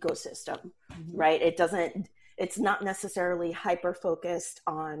an ecosystem, right? It's not necessarily hyper focused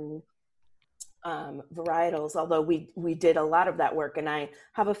on varietals, although we did a lot of that work, and I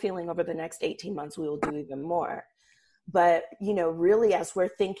have a feeling over the next 18 months we will do even more. But really, as we're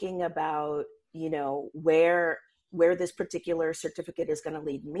thinking about where this particular certificate is going to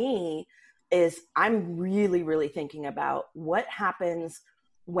lead me, is I'm really, really thinking about what happens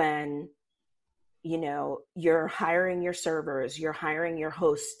when, you're hiring your servers, you're hiring your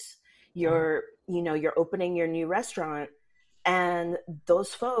hosts, you're opening your new restaurant, and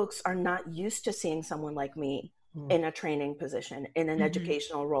those folks are not used to seeing someone like me in a training position, in an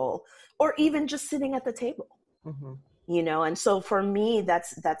educational role, or even just sitting at the table, and so for me,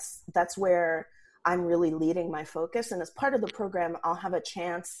 that's where I'm really leading my focus. And as part of the program, I'll have a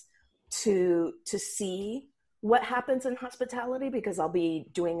chance to see what happens in hospitality, because I'll be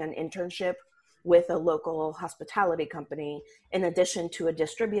doing an internship with a local hospitality company, in addition to a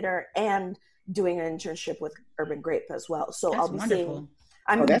distributor and doing an internship with Urban Grape as well. So That's I'll be wonderful.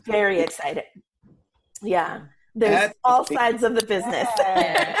 I'm very excited. Yeah. There's all sides of the business.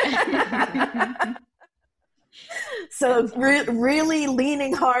 Yeah. So really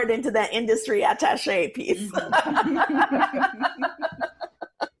leaning hard into that industry attache piece.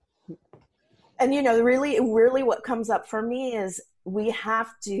 And, you know, really what comes up for me is we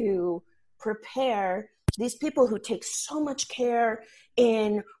have to prepare these people who take so much care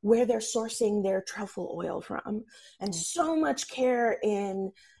in where they're sourcing their truffle oil from, and so much care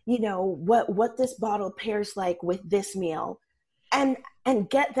in, you know, what this bottle pairs like with this meal, and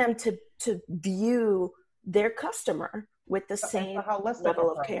get them to view their customer with the same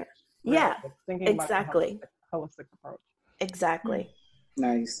level of care. Right? Yeah, Thinking exactly. About holistic approach. Exactly.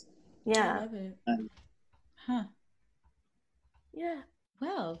 Nice. Yeah. I love it. Huh. Yeah.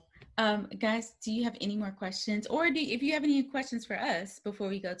 Well, guys, do you have any more questions? Or if you have any questions for us before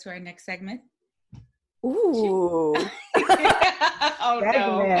we go to our next segment? Ooh. Oh, Segment.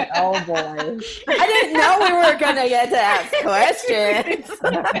 no. Oh, boy. I didn't know we were going to get to ask questions.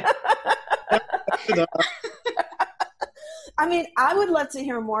 I mean, I would love to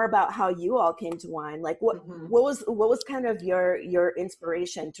hear more about how you all came to wine. Like, what was kind of your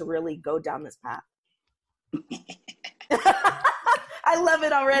inspiration to really go down this path? I love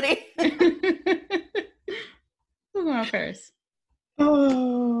it already. Who's going first?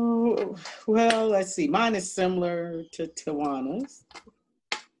 Oh, well, let's see. Mine is similar to Tawana's.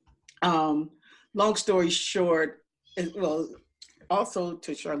 Long story short, well, also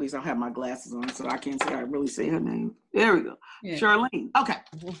to Charlize, I don't have my glasses on, so I can't say I really say her name. There we go. Yeah. Charlene. Okay.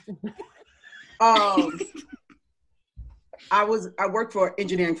 I worked for an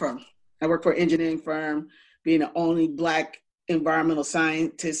engineering firm. Being the only Black environmental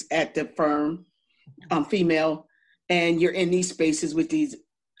scientist at the firm, female, and you're in these spaces with these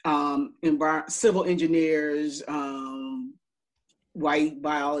civil engineers, white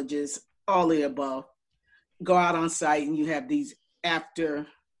biologists, all the above. Go out on site and you have these after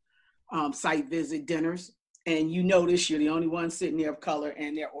site visit dinners, and you notice you're the only one sitting there of color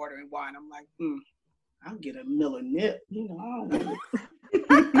and they're ordering wine. I'm like, I'll get a Miller Nip, you know, I don't know.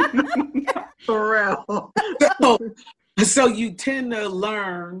 For real. So you tend to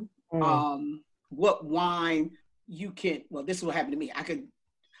learn what wine you can, well, this is what happened to me. I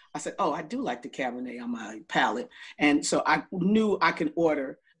said, oh, I do like the Cabernet on my palate. And so I knew I could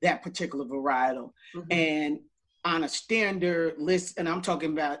order that particular varietal. And on a standard list, and I'm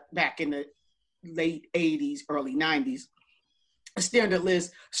talking about back in the late 80s, early 90s, a standard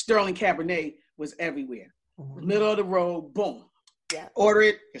list, Sterling Cabernet was everywhere. Middle of the road, boom. Yeah. Order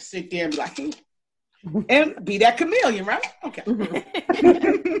it, and sit there and be like, and be that chameleon, right? Okay.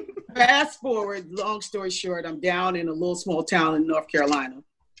 Fast forward, long story short, I'm down in a little small town in North Carolina, a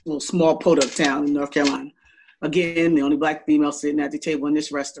little small podunk town in North Carolina. Again, the only Black female sitting at the table in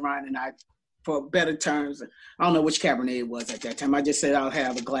this restaurant, and I, for better terms, I don't know which Cabernet it was at that time. I just said I'll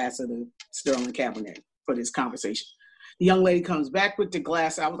have a glass of the Sterling Cabernet for this conversation. The young lady comes back with the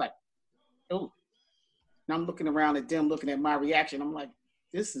glass. I was like, oh. And I'm looking around at them, looking at my reaction. I'm like,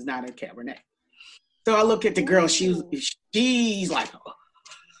 this is not a Cabernet. So I look at the girl. She's like, oh.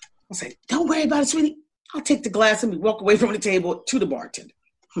 I say, don't worry about it, sweetie. I'll take the glass and we walk away from the table to the bartender.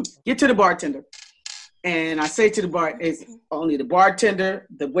 Get to the bartender. And I say to the bar, it's only the bartender,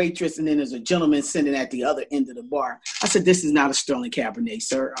 the waitress, and then there's a gentleman sitting at the other end of the bar. I said, this is not a Sterling Cabernet,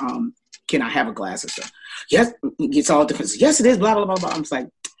 sir. Can I have a glass of sir? Yes, it's all different. Yes, it is, blah, blah, blah, blah. I'm like,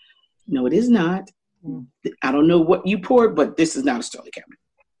 no, it is not. I don't know what you poured, but this is not a Sterling Cabernet.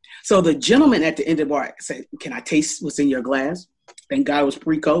 So the gentleman at the end of the bar said, can I taste what's in your glass? Thank God it was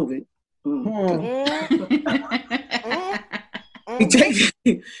pre-COVID.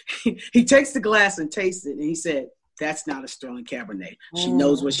 He takes the glass and tastes it, and he said, that's not a Sterling Cabernet. She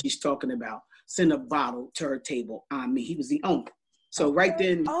knows what she's talking about. Send a bottle to her table on me. He was the owner. So right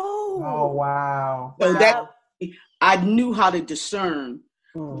then. Oh, wow. So that I knew how to discern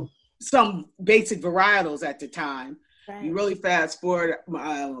some basic varietals at the time. Right. You really fast forward,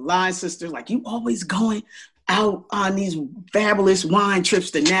 my line sister, like, you always going out on these fabulous wine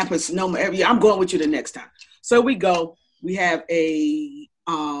trips to Napa, Sonoma, every year. I'm going with you the next time. So we go. We have a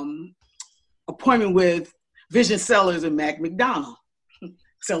appointment with Vision Cellars and Mac McDonald.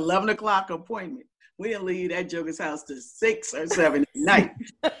 It's an 11 o'clock appointment. We didn't leave that joker's house till 6 or 7 at night.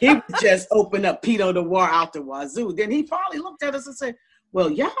 He just opened up Pinot Noir out the wazoo. Then he finally looked at us and said, well,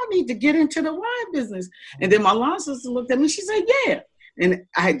 y'all need to get into the wine business. And then my line sister looked at me. She said, yeah. And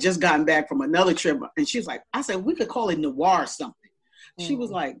I had just gotten back from another trip. And she was like, I said, we could call it noir something. She was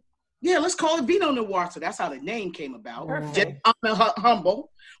like, yeah, let's call it Vino Noir. So that's how the name came about. Perfect. Just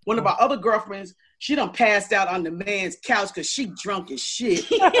humble. One of our other girlfriends, she done passed out on the man's couch because she drunk as shit.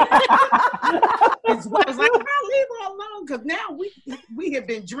 His wife's like, "I'll leave her alone," because now we have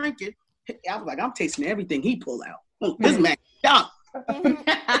been drinking. I was like, I'm tasting everything he pull out. This man dumb.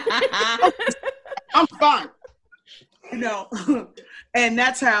 I'm fine. And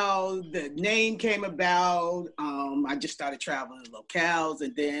that's how the name came about. I just started traveling to locales,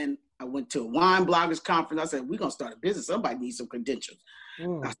 and then I went to a wine bloggers conference. I said, we're going to start a business. Somebody needs some credentials.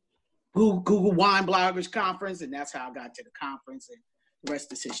 I Google wine bloggers conference, and that's how I got to the conference, and the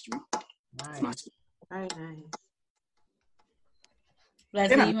rest is history. Nice. Very nice.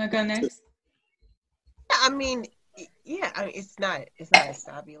 Leslie, you want to go next? I mean, it's not as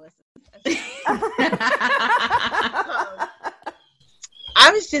fabulous.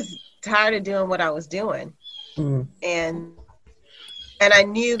 I was just tired of doing what I was doing, and I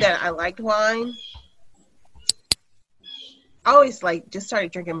knew that I liked wine. I always just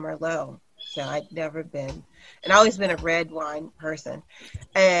started drinking Merlot, so I'd never been, and I always been a red wine person,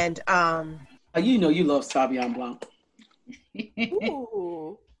 and you love Sauvignon Blanc.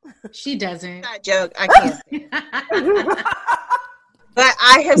 Ooh. She doesn't. Not joke. I can't say it. But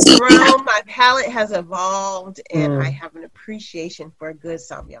I have grown. My palate has evolved, and I have an appreciation for a good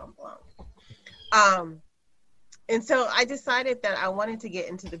Sauvignon Blanc. And so I decided that I wanted to get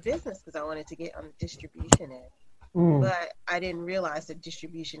into the business because I wanted to get on the distribution end. But I didn't realize that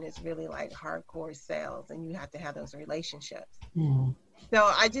distribution is really like hardcore sales, and you have to have those relationships.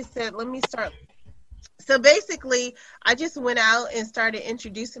 So I just said, let me start. So basically, I just went out and started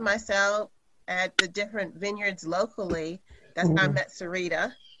introducing myself at the different vineyards locally. That's how I met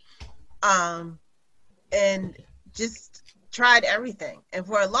Sarita. And just tried everything. And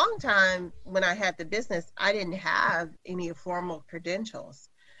for a long time, when I had the business, I didn't have any formal credentials.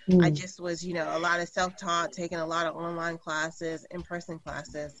 I just was, a lot of self-taught, taking a lot of online classes, in-person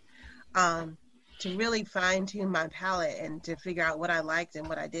classes, to really fine-tune my palate and to figure out what I liked and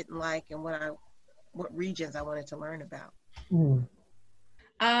what I didn't like and what regions I wanted to learn about.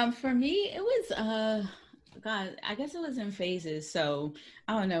 For me, it was, I guess it was in phases. So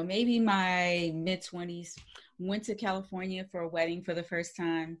I don't know, maybe my mid-20s, went to California for a wedding for the first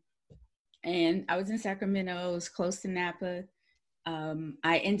time. And I was in Sacramento, it was close to Napa.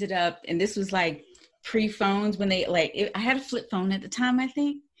 I ended up, and this was like pre-phones when they I had a flip phone at the time, I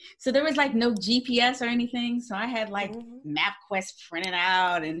think. So there was no GPS or anything. So I had MapQuest printed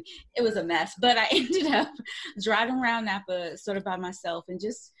out, and it was a mess. But I ended up driving around Napa sort of by myself and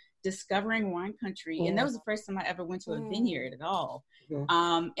just discovering wine country. And that was the first time I ever went to a vineyard at all.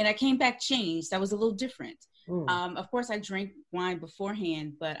 And I came back changed. That was a little different. Of course, I drank wine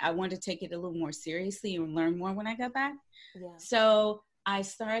beforehand, but I wanted to take it a little more seriously and learn more when I got back. So I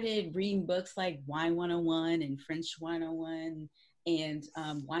started reading books like Wine 101 and French 101 and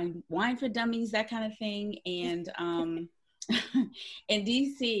Wine for Dummies, that kind of thing. And in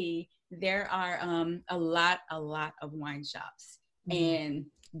DC, there are a lot of wine shops. And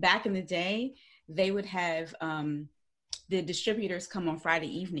back in the day, they would have the distributors come on Friday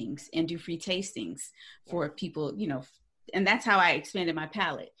evenings and do free tastings for people, and that's how I expanded my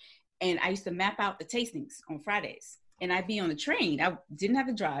palate. And I used to map out the tastings on Fridays, and I'd be on the train. I didn't have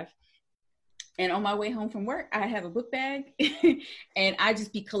to drive. And on my way home from work, I have a book bag and I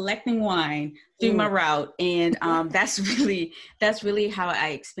just be collecting wine through my route. And that's really how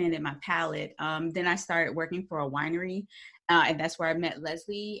I expanded my palate. Then I started working for a winery. And that's where I met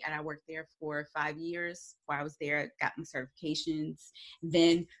Leslie, and I worked there for 5 years. While I was there, I got my certifications.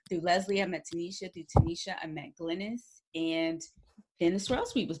 Then through Leslie, I met Tanisha. Through Tanisha, I met Glennis, and then the Swirl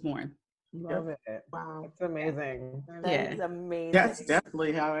Suite was born. Love it. Wow. It's amazing. That is amazing. That's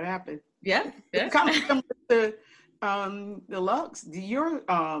definitely how it happened. Yeah. Kind of similar to the Lux, your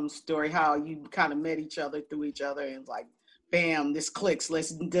story, how you kind of met each other through each other and bam, this clicks.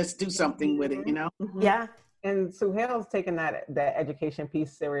 Let's do something with it, Yeah. And Suhail's taken that education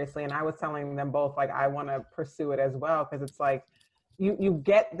piece seriously, and I was telling them both I want to pursue it as well, because it's you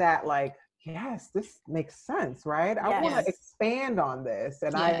get that yes, this makes sense, right? Yes. I want to expand on this,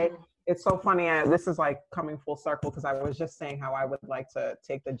 and it's so funny. This is coming full circle, because I was just saying how I would like to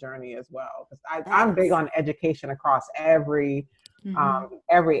take the journey as well, because I'm big on education across every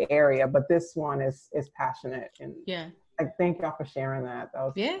area, but this one is passionate, and I thank y'all for sharing that.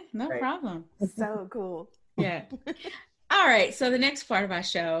 That was no great. problem. So cool. Yeah. All right. So the next part of our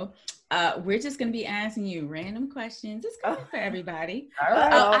show, we're just going to be asking you random questions. It's good for everybody. All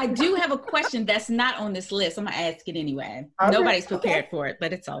right. I do have a question that's not on this list. I'm going to ask it anyway. Okay. Nobody's prepared for it,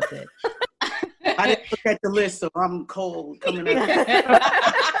 but it's all good. I didn't look at the list, so I'm cold coming out.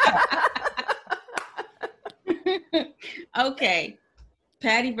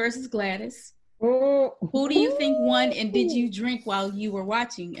 Patty versus Gladys. Who do you think won, and did you drink while you were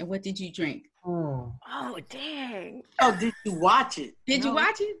watching, and what did you drink? Oh, dang. Oh, did you watch it? Did you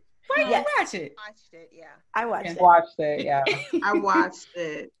watch it? Why did you watch it? Watched it, yeah. I watched it. Watched it, yeah. I watched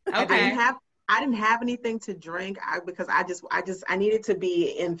it. Okay. I didn't have anything to drink because I needed to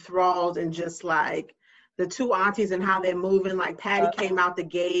be enthralled in just like the two aunties and how they're moving. Like Patty came out the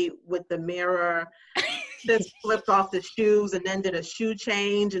gate with the mirror, just flipped off the shoes and then did a shoe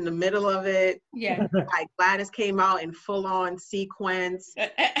change in the middle of it. Yeah. Like Gladys came out in full on sequence.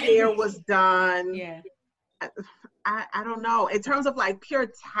 Hair was done. Yeah. I don't know. In terms of like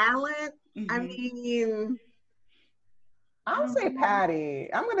pure talent, I Mhm. mean, I'll say Patty.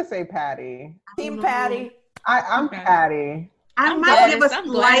 I'm gonna say Patty. Team Patty. I'm Okay. Patty. I I'm might give Gladys. a I'm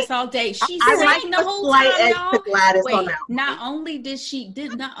slight, Gladys all day. She I might sang give the a whole slight time, edge y'all. to Gladys on Wait, that one.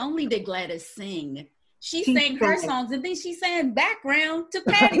 not only did Gladys sing, she She sang her sang. songs, and then she sang background to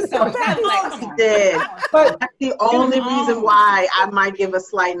Patty's songs. I was like, come She on. did. But That's the only reason on. why I might give a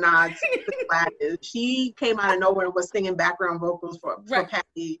slight nod to Gladys. She came out of nowhere and was singing background vocals for Right.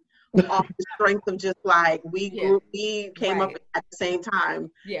 Patty off the strength of just like we came up Right. at the same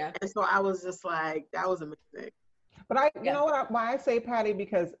time. Yeah. And so I was just like, that was amazing. But you know what? Why I say Patty,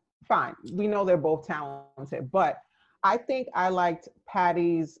 because fine, we know they're both talented, but I think I liked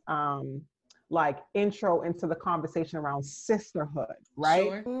Patty's like intro into the conversation around sisterhood,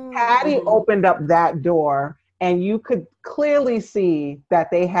 right? Sure. Patty opened up that door, and you could clearly see that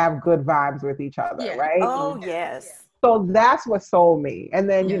they have good vibes with each other, Yeah. right? Oh, yes. So that's what sold me. And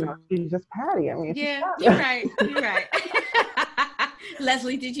then you Yeah. know, she's just Patty. I mean, she's Yeah, Patty. you're right. You're right.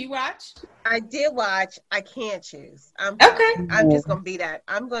 Leslie, did you watch? I did watch. I can't choose. Okay. I'm just gonna be that.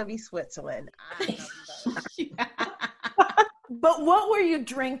 I'm gonna be Switzerland. I love them both. But what were you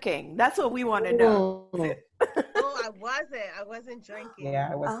drinking? That's what we want to know. Oh, I wasn't drinking. Yeah,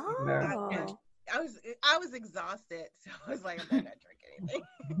 I was. there. Oh. I was exhausted, so I was like, I'm not drinking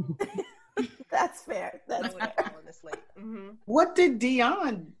anything. That's fair. I That's would have fair. fallen asleep. Mm-hmm. What did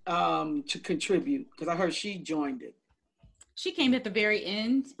Dion to contribute? Because I heard she joined it. She came at the very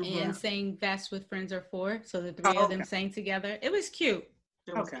end Yeah. and sang "That's What Friends Are For," so the three of them sang together. It was cute.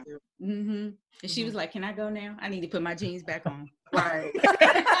 It was Okay. cute. Mm-hmm. And she was like, "Can I go now? I need to put my jeans back on." Right.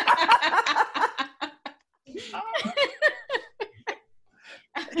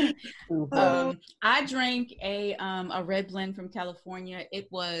 I drank a red blend from California. It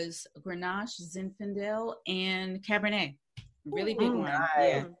was Grenache, Zinfandel, and Cabernet. Really big one.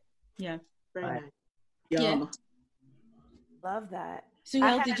 nice. Yeah. Very Right. nice. Yeah. Yum. Love that.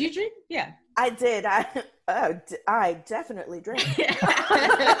 Sue-Ell, did you drink? Yeah. I did. I definitely drank.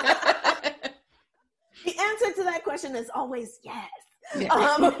 The answer to that question is always yes.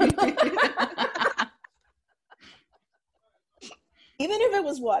 Even if it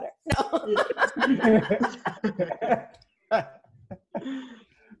was water. No.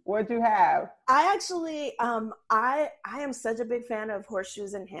 What'd you have? I actually, I am such a big fan of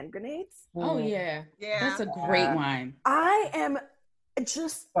horseshoes and hand grenades. Oh yeah. Yeah. That's a great wine. I am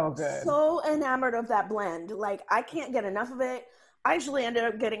just So good. so enamored of that blend. Like, I can't get enough of it. I actually ended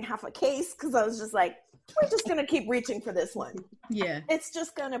up getting half a case because I was just like, we're just going to keep reaching for this one. Yeah. It's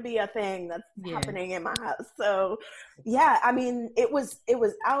just going to be a thing that's Yeah. happening in my house. So, yeah, I mean, it was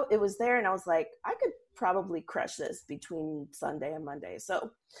out, it was there, and I was like, I could probably crush this between Sunday and Monday. So,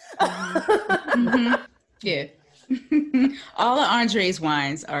 Mhm. Yeah. All of Andre's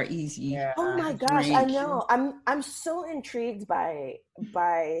wines are easy. Yeah. oh my gosh, I drink. know. I'm so intrigued by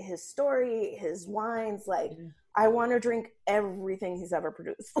his story, his wines. Like, I want to drink everything he's ever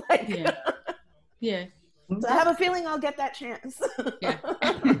produced. Like, Yeah. Yeah. so I have a feeling I'll get that chance. Yeah.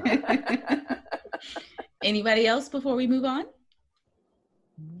 Anybody else before we move on?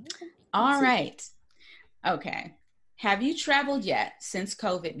 All right. Okay. Have you traveled yet since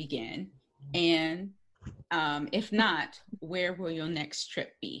COVID began? And if not, where will your next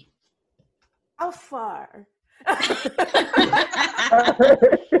trip be? How far?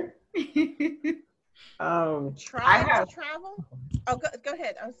 Travel? Oh, go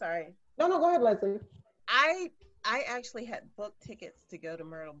ahead. I'm sorry. No, go ahead, Leslie. I actually had booked tickets to go to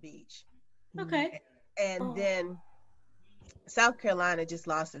Myrtle Beach, Okay. and Oh. then South Carolina just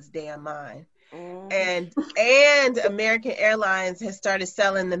lost its damn mind. Mm. And American Airlines has started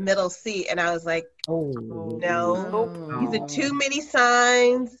selling the middle seat, and I was like, Oh no, these are too many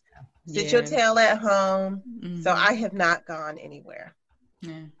signs. Sit your Yeah. tail at home. Mhm. So I have not gone anywhere.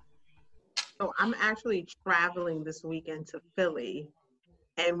 Yeah. So I'm actually traveling this weekend to Philly,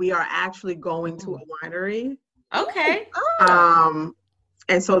 and we are actually going to a winery. Okay. Oh,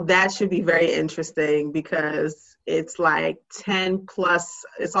 And so that should be very interesting because it's like 10 plus,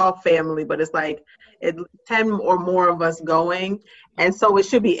 it's all family, but it's like 10 or more of us going. And so it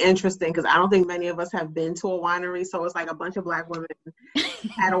should be interesting because I don't think many of us have been to a winery. So it's like a bunch of Black women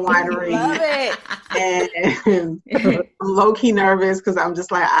at a winery. Love it. And I'm low-key nervous because I'm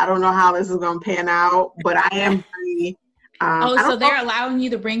just like, I don't know how this is going to pan out. But I am very... so they're allowing you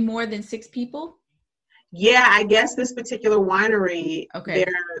to bring more than 6 people? Yeah, I guess this particular winery, okay,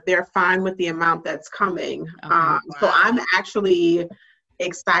 they're fine with the amount that's coming. Okay. So I'm actually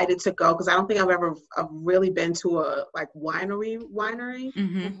excited to go because I don't think I've really been to a like winery.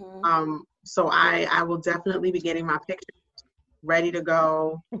 Mm-hmm. So I will definitely be getting my pictures ready to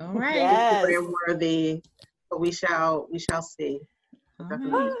go. All right. Yes. Instagram worthy, but we shall see.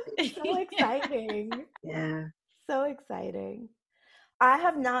 Right. So exciting. Yeah. So exciting. I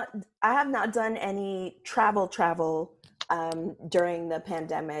have not done any travel during the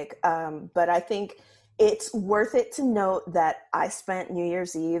pandemic, but I think it's worth it to note that I spent New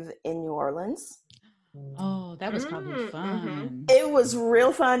Year's Eve in New Orleans. Oh, that was probably fun. It was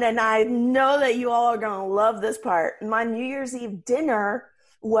real fun, and I know that you all are going to love this part. My New Year's Eve dinner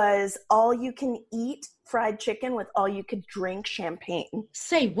was all you can eat fried chicken with all you could drink champagne.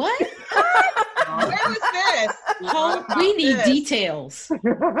 Say what? Where was this? We need details.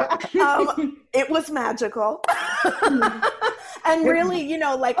 It was magical. And really, you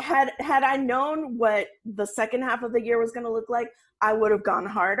know, like had I known what the second half of the year was going to look like, I would have gone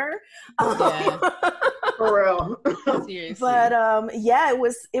harder. For real. Seriously. But yeah,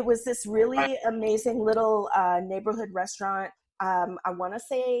 it was this really amazing little neighborhood restaurant. I want to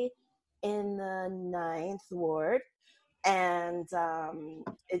say in the 9th Ward. And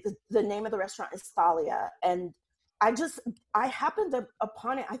the name of the restaurant is Thalia. And I happened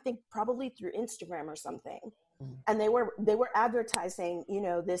upon it, I think probably through Instagram or something. And they were advertising, you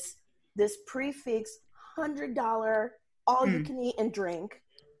know, this prefix $100 all you can eat and drink.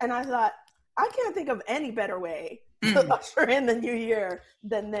 And I thought, I can't think of any better way to usher in the new year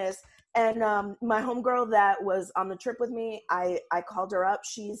than this. And my homegirl that was on the trip with me, I called her up.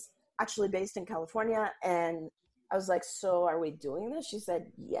 She's actually based in California, and I was like, so are we doing this? She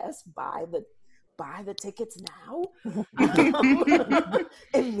said, yes, buy the tickets now.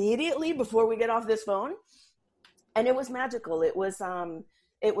 Immediately before we get off this phone. And it was magical. It was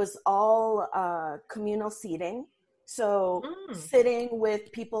all communal seating. So sitting with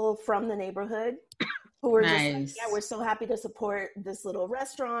people from the neighborhood who were just like, yeah, we're so happy to support this little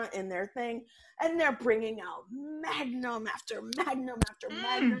restaurant and their thing. And they're bringing out magnum after magnum after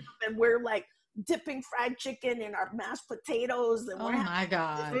magnum. And we're like dipping fried chicken in our mashed potatoes. And we're my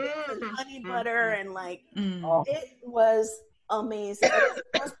God. And honey butter. And like, it was amazing.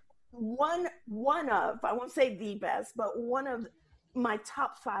 It was one of, I won't say the best, but one of my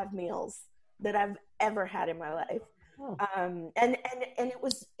top 5 meals that I've ever had in my life. And it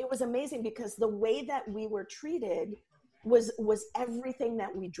was amazing because the way that we were treated was everything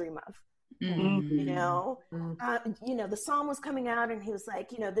that we dream of. You know, the song was coming out and he was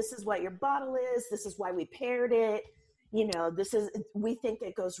like, you know, this is what your bottle is. This is why we paired it. You know, we think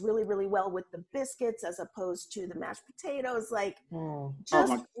it goes really, really well with the biscuits as opposed to the mashed potatoes. Like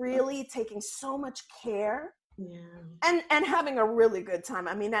really taking so much care and having a really good time.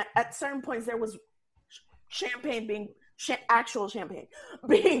 I mean, at certain points there was actual champagne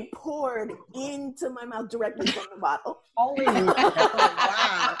being poured into my mouth directly from the bottle. Only you.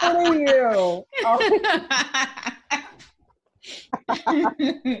 Wow. Only you.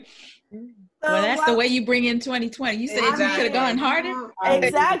 Well, that's the way you bring in 2020. You said you could have gone harder.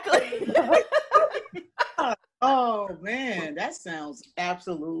 Exactly. Oh man, that sounds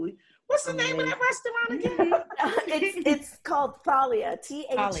absolutely. What's the name of that restaurant again? It's called Thalia.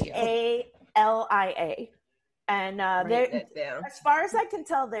 Thalia. And as far as I can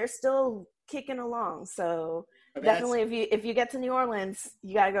tell, they're still kicking along. So definitely, if you get to New Orleans,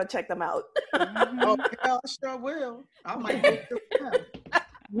 you gotta go check them out. Oh, yeah, I sure will. I might go to them.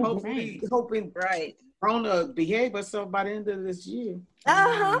 Hoping Rona behave herself by the end of this year.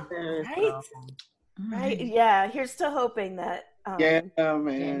 Right. Yeah. Here's to hoping that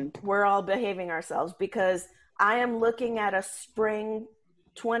man, we're all behaving ourselves, because I am looking at a spring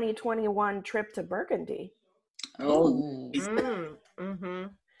 2021 trip to Burgundy.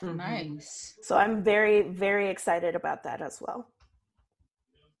 Nice. So I'm very, very excited about that as well.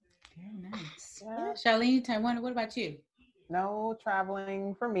 Very nice. Charlene, Taiwan, what about you? No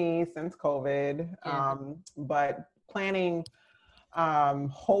traveling for me since COVID, but planning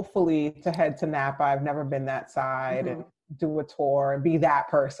hopefully to head to Napa. I've never been that side and do a tour and be that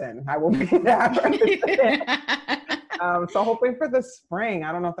person. I will be that person. So hoping for the spring.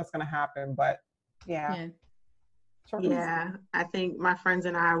 I don't know if that's going to happen, but yeah. Yeah, I think my friends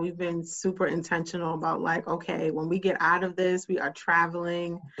and I, we've been super intentional about like, okay, when we get out of this, we are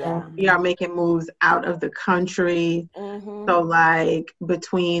traveling, we are making moves out of the country. So like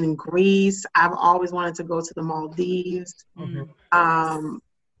between Greece, I've always wanted to go to the Maldives,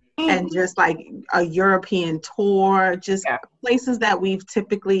 and just like a European tour, just places that we've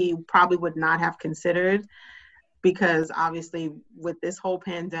typically probably would not have considered. Because obviously with this whole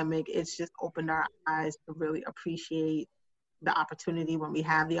pandemic, it's just opened our eyes to really appreciate the opportunity when we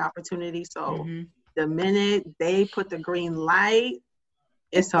have the opportunity. So the minute they put the green light,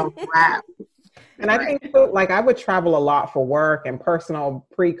 it's a wrap. And I think like I would travel a lot for work and personal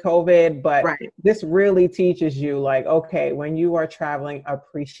pre-COVID, but this really teaches you like, okay, when you are traveling,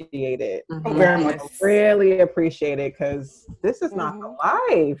 appreciate it. Very much. Really appreciate it because this is not the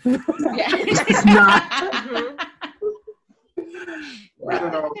life. It's not.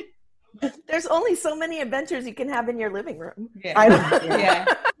 Wow. There's only so many adventures you can have in your living room. Yeah.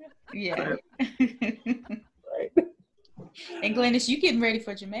 Right. And Glennis, you getting ready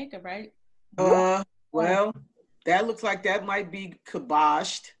for Jamaica, right? Well, that looks like that might be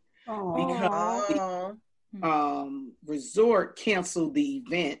kiboshed because the resort canceled the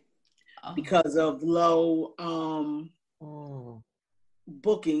event because of low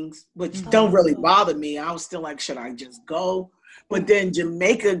bookings, which don't really bother me. I was still like, should I just go? But then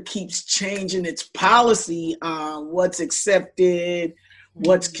Jamaica keeps changing its policy on what's accepted,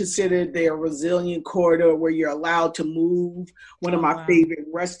 what's considered their resilient corridor where you're allowed to move. One of my favorite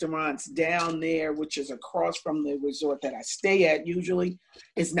restaurants down there, which is across from the resort that I stay at usually,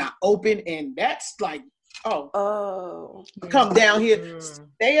 is not open. And that's like, come down here,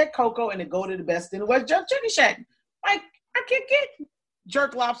 stay at Coco and then go to the Best in the West Jerk Chicken Shack. Like, I can't get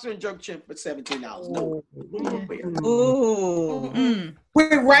jerk lobster and jerk chip for $17. No.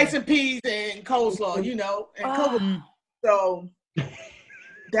 With rice and peas and coleslaw, you know, and so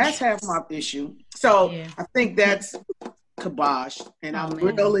that's half my issue. So I think that's kibosh, and I'm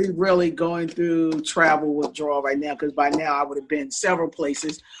really going through travel withdrawal right now because by now I would have been several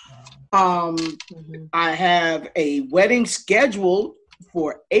places. I have a wedding scheduled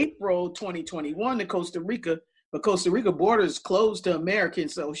for April 2021 to Costa Rica, but Costa Rica border is closed to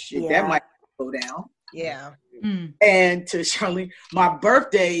Americans, so that might go down. Yeah. And to Charlene, my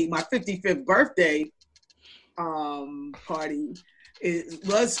birthday, my 55th birthday party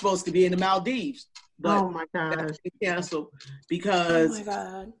was supposed to be in the Maldives, but that's been canceled because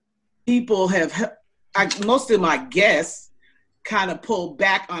people have, most of my guests kind of pulled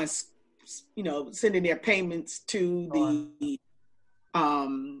back on, you know, sending their payments to the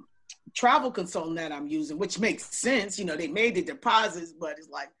travel consultant that I'm using, which makes sense. You know, they made the deposits, but it's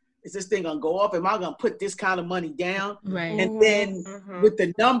like, is this thing gonna go off? Am I gonna put this kind of money down? Right. And then with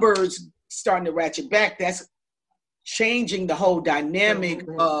the numbers starting to ratchet back, that's changing the whole dynamic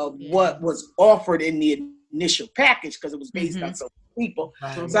of what was offered in the initial package because it was based on so many people.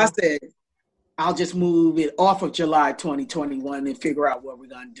 So I said, I'll just move it off of July 2021 and figure out what we're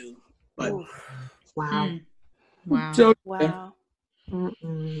gonna do. But So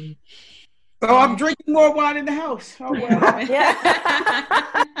I'm drinking more wine in the house. Oh well.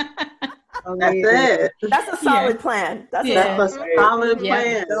 That's it. That's a solid plan. That's a solid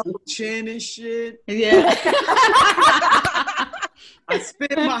plan. Chin and shit. Yeah. I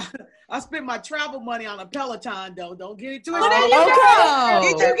spent my travel money on a Peloton though. Don't get it too excited. There you go.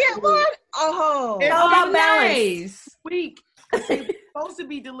 Did you get one? Oh, it's all nice. Week. It's supposed to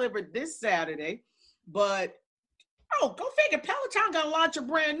be delivered this Saturday, but go figure. Peloton gonna launch a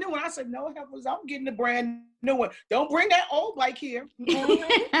brand new one. I said, no, I'm getting the brand new one. Don't bring that old bike here.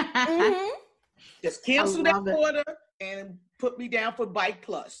 Just cancel that order and put me down for Bike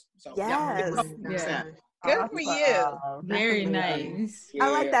Plus. So good for you. Very nice. I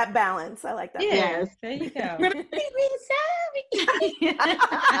like that balance. I like that. Yes, there you go.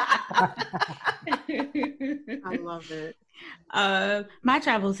 I love it. My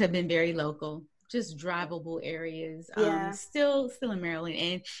travels have been very local. Just drivable areas. Still in Maryland,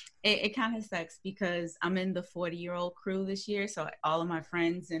 and it kind of sucks because I'm in the 40-year-old crew this year. So all of my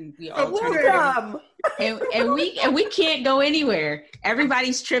friends and we all and we can't go anywhere.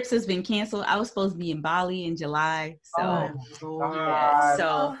 Everybody's trips has been canceled. I was supposed to be in Bali in July, so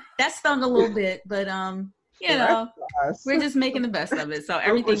so that stung a little bit, but you know, we're just making the best of it. So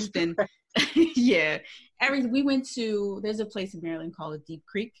everything's been we went to, there's a place in Maryland called Deep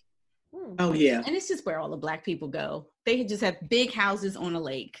Creek. Oh yeah. And it's just where all the Black people go. They just have big houses on a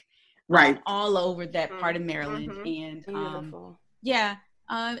lake. Right. All over that part of Maryland. And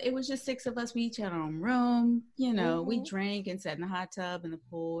It was just 6 of us. We each had our own room. You know, we Mhm. drank and sat in the hot tub and the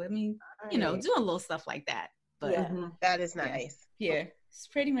pool. I mean, you know, doing little stuff like that. But Yeah. That is nice. yeah, it's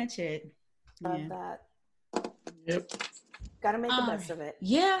pretty much it. Love Yeah. that. Yep. Gotta make the All best right. of it.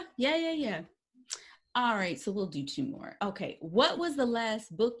 Yeah. All right, so we'll do 2 more. Okay, what was the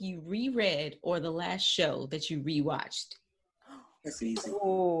last book you reread or the last show that you rewatched? That's easy.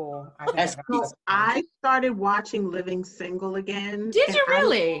 Oh, That's So I started watching Living Single again. Did and you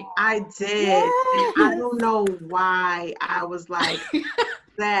really? I did. And I don't know why I was like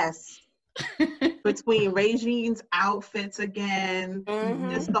obsessed between Regine's outfits again.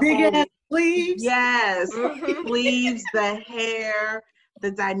 Mhm. Just the Big whole ass sleeves. yes, Mhm. sleeves, the hair,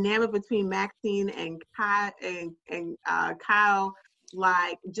 the dynamic between Maxine and Kyle,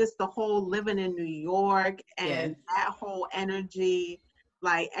 like just the whole living in New York and that whole energy.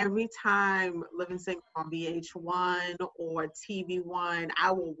 Like every time Living Single on VH1 or TV1,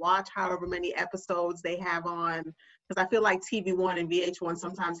 I will watch however many episodes they have on, because I feel like TV1 and VH1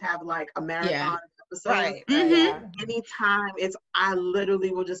 sometimes have like a marathon episode. Right. Mhm. Anytime I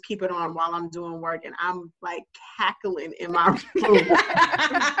literally will just keep it on while I'm doing work, and I'm like cackling in my room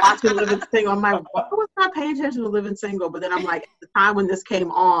watching Living Single. I'm like, why was I paying attention to Living Single? But then I'm like, at the time when this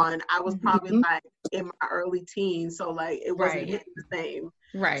came on, I was probably like in my early teens, so like it wasn't Right. hitting the same.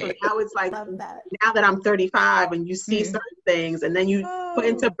 Right. So now it's like, Love that. now that I'm 35 and you see Mhm. certain things, and then you put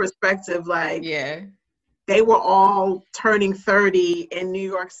into perspective, like Yeah. they were all turning 30 in New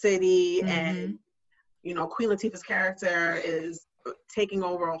York City, Mhm. and you know, Queen Latifah's character is taking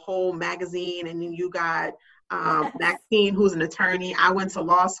over a whole magazine, and then you got Maxine, who's an attorney. I went to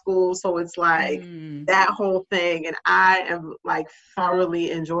law school, so it's like that whole thing, and I am like thoroughly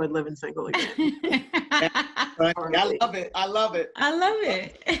enjoyed Living Single again. I love it. I love it. I love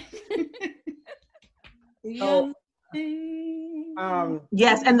it. So,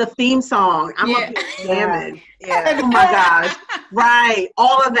 Yes, and the theme song. I'm Yeah. up here jamming. Yeah. Oh my gosh. Right.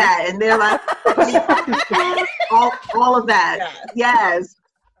 All of that. And they're like all of that. Yes.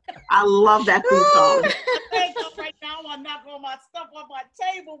 I love that theme song. Right now, I'm not on my stuff on my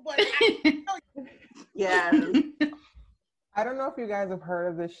table, but Yes. I don't know if you guys have heard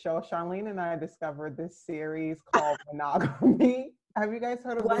of this show. Charlene and I discovered this series called Monogamy. Have you guys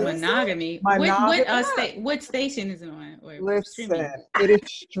heard of this? Monogamy. Monogamy. What station is it on? Or Listen, streaming? it is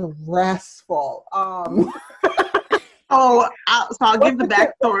stressful. So I'll give the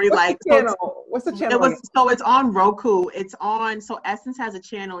backstory. What's the channel? So it's on Roku. It's on. So Essence has a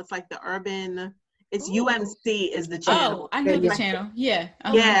channel. It's like the urban. It's UMC is the channel. Oh, I know the channel. Yeah.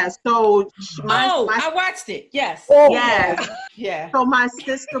 Yeah. So I watched it. Yes. Yes. Yeah. So my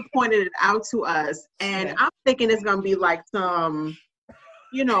sister pointed it out to us, and I'm thinking it's gonna be like some,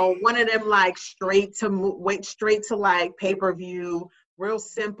 you know, one of them like straight to like pay-per-view, real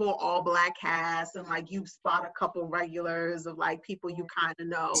simple all black cast, and like you spot a couple regulars of like people you kind of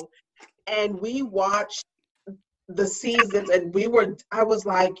know. And we watched the seasons, and I was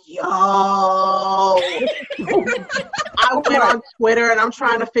like, yo. I went on Twitter and I'm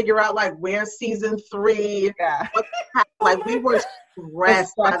trying to figure out like where's season 3. Yeah. Like we were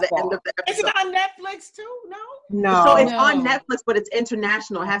stressed by the end of the episode. Is it on Netflix too? No. So it's on Netflix, but it's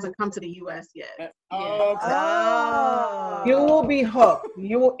international. It hasn't come to the US yet. You will be hooked.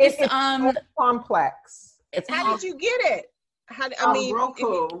 It's so complex. How did you get it?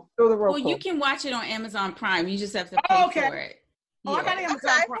 Roku. Through the Roku. Well, you can watch it on Amazon Prime. You just have to pay for it. Oh, I got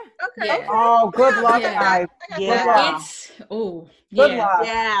Amazon Prime. Okay. Yeah. Oh, good luck, guys. Yeah. Good luck.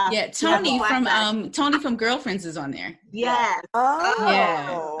 Yeah. Tony from Girlfriends is on there. Yes.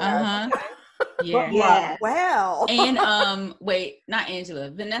 Yeah. Yeah. Wow. And not Angela,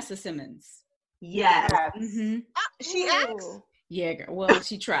 Vanessa Simmons. Yes. Mm-hmm. She acts. Yeah, girl. Well,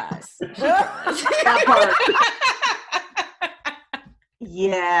 she tries. That part.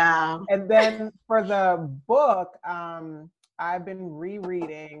 Yeah. And then for the book, I've been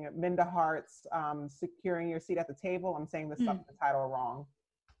rereading Minda Hart's Securing Your Seat at the Table. I'm saying the subtitle wrong.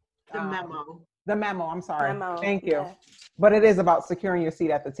 The Memo. The Memo, I'm sorry. Memo, Thank you. yeah. But it is about securing your seat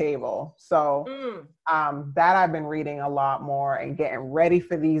at the table. So that I've been reading a lot more and getting ready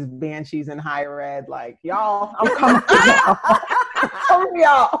for these banshees in higher ed. Like, y'all, I'm coming for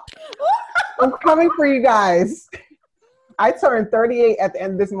y'all. I'm coming for you guys. I turned 38 at the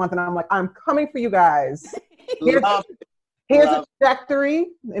end of this month, and I'm like, I'm coming for you guys. Here's a trajectory,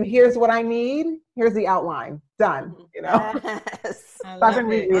 and here's what I need. Here's the outline. Done. You know? Yes. I've been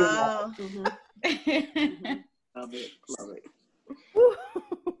rereading that. Love it.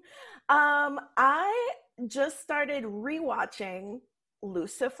 I just started rewatching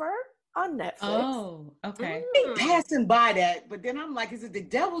Lucifer on Netflix. Oh, okay. I keep passing by that, but then I'm like, is it the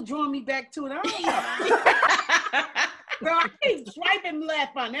devil drawing me back to it? I don't know. Girl, I keep swiping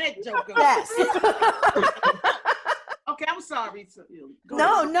left on that joke. Yes. Okay, I'm sorry.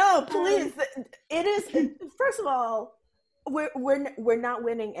 No, please. It is. First of all, we're not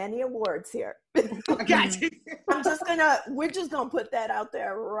winning any awards here. I got you. We're just gonna put that out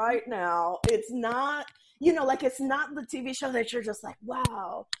there right now. It's not, like it's not the TV show that you're just like,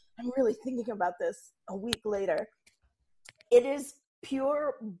 wow, I'm really thinking about this a week later. It is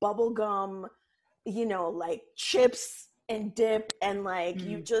pure bubblegum, like chips and dip, and like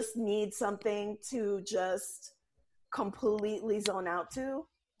you just need something to just completely zone out to.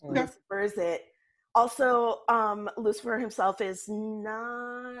 Lucifer is it. Also, Lucifer himself is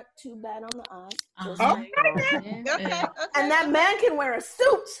not too bad on the eye. Okay. And that man can wear a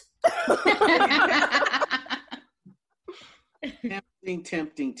suit.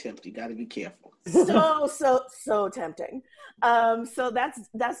 Tempting. Got to be careful. So tempting. So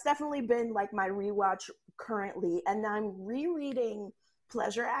that's definitely been like my rewatch currently, and I'm rereading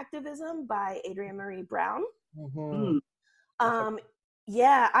Pleasure Activism by Adrienne Marie Brown. Mm-hmm.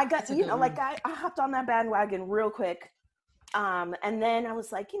 Yeah, I got, I hopped on that bandwagon real quick. And then I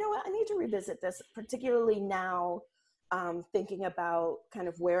was like, you know what, I need to revisit this, particularly now, thinking about kind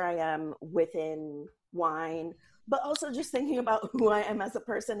of where I am within wine, but also just thinking about who I am as a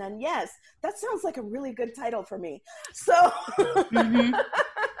person. And yes, that sounds like a really good title for me. So,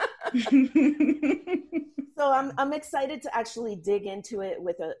 so I'm excited to actually dig into it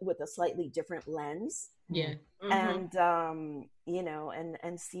with a slightly different lens. Yeah. And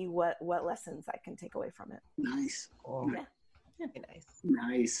and see what lessons I can take away from it. Nice. Oh, yeah.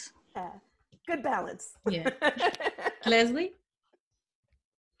 Nice. Yeah. Good balance. Yeah. Leslie?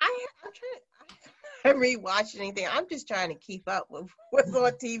 I'm trying to rewatch anything. I'm just trying to keep up with what's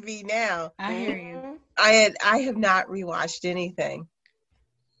on TV now. I hear you. I have not rewatched anything.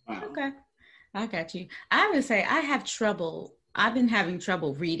 Wow. Okay. I got you. I would say I've been having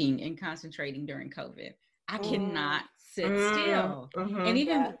trouble reading and concentrating during COVID. I cannot sit still.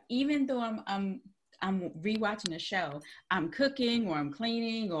 And even though I'm rewatching a show, I'm cooking or I'm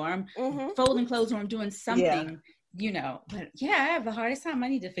cleaning or I'm folding clothes or I'm doing something, but I have the hardest time. I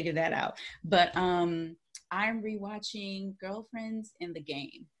need to figure that out. But I'm rewatching Girlfriends in the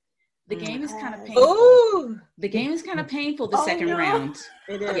Game. The game is kind of painful. Ooh. The game is kind of painful the second round.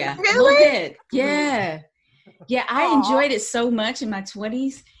 It is. Yeah. Really? A little bit. Yeah. Yeah, I enjoyed it so much in my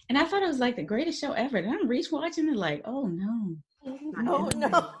 20s, and I thought it was like the greatest show ever. And I'm watching it like, oh no. Oh no.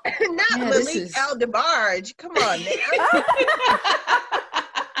 Not Malik Al-Debarge. Come on now.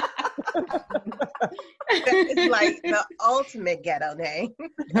 It's like the ultimate ghetto name.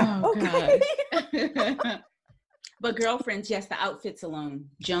 Oh, God. But Girlfriends, yes, the outfits alone.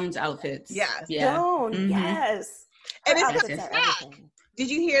 Joan's outfits. Yes. Yeah. Joan, yes. And it's back. Did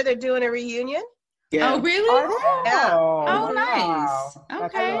you hear they're doing a reunion? Yeah. Oh, really? Are they? Yeah. Oh, nice.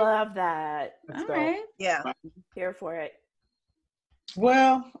 Okay. I love that. All right. Yeah. Here for it.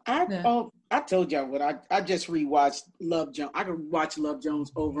 Well, I told y'all what I just rewatched Love Jones. I could watch Love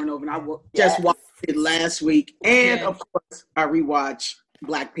Jones over and over, and I just watched it last week. And of course, I rewatched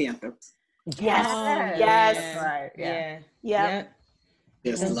Black Panther. Yes. Oh, Yes. Right. Yeah. Yeah.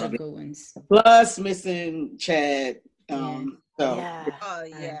 Just Those are love it. good ones. Plus missing Chad. So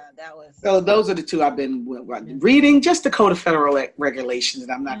That was. So those are the two I've been reading. Just the Code of Federal Regulations,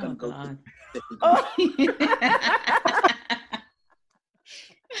 and I'm not going to go through.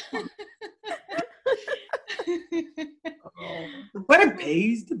 But it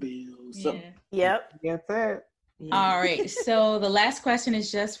pays the bills. So. Yep. That's it. All right. So the last question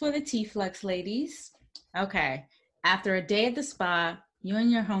is just for the Tfluxe ladies. Okay. After a day at the spa, you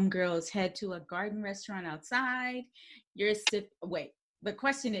and your homegirls head to a garden restaurant outside. The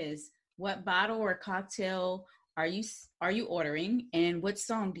question is, what bottle or cocktail are you ordering, and what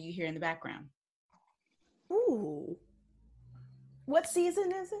song do you hear in the background? Ooh. What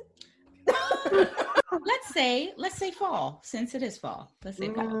season is it? Let's say fall, since it is fall. Let's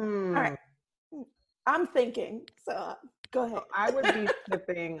say fall. All right. I'm thinking, so go ahead. I would be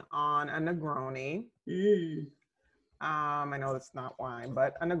sipping on a Negroni. I know it's not wine,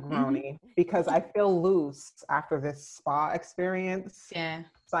 but a Negroni because I feel loose after this spa experience. Yeah.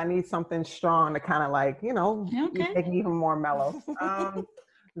 So I need something strong to kind of like, make me even more mellow.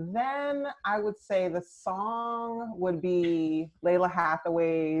 Then I would say the song would be Layla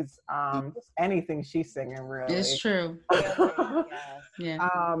Hathaway's, just anything she's singing, really. It's true. Yeah.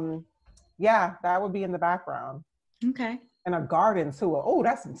 Yeah, that would be in the background. Okay. In a garden too. Oh,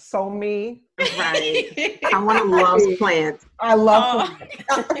 that's so me. Right. Someone loves plants. I love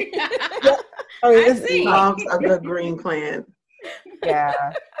plants. I loves a good green plant.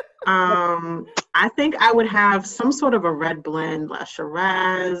 Yeah. I think I would have some sort of a red blend, a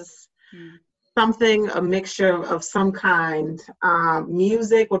Shiraz, something, a mixture of some kind.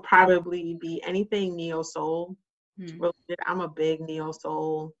 Music would probably be anything neo soul related. I'm a big neo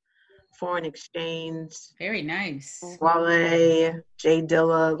soul, Foreign Exchange. Very nice. Wale, Jay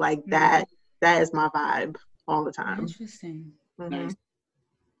Dilla, like that. That is my vibe all the time. Interesting. Nice.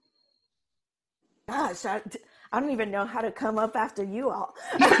 Gosh, I don't even know how to come up after you all.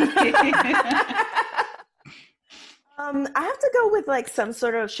 I have to go with like some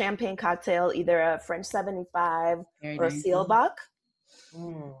sort of champagne cocktail, either a French 75 or a Seelbach.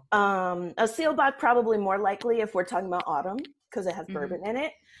 A Seelbach probably more likely if we're talking about autumn because it has bourbon in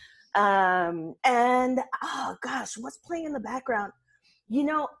it. And oh gosh, what's playing in the background? You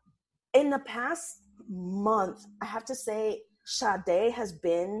know, in the past month, I have to say Sade has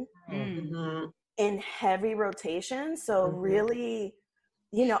been in heavy rotation. So really,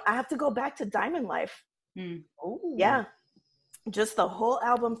 you know, I have to go back to Diamond Life. Yeah. Just the whole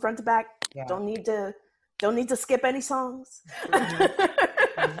album front to back. Yeah. Don't need to skip any songs.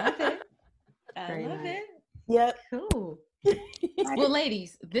 I love it. I love it. Yep. Cool. Well,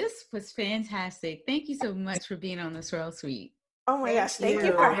 ladies, this was fantastic. Thank you so much for being on the Swirl Suite. Oh my gosh, thank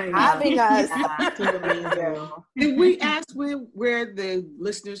you for having us. Did we ask where the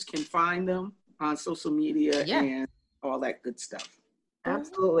listeners can find them on social media and all that good stuff?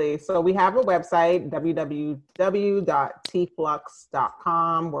 Absolutely. So we have a website,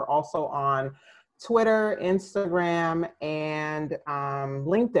 www.tfluxe.com. We're also on Twitter, Instagram, and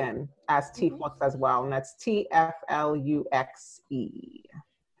LinkedIn as Tfluxe as well. And that's TFLUXE.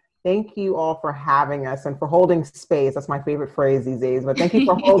 Thank you all for having us and for holding space. That's my favorite phrase these days. But thank you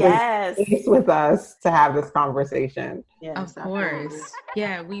for holding space with us to have this conversation. Yes, of course.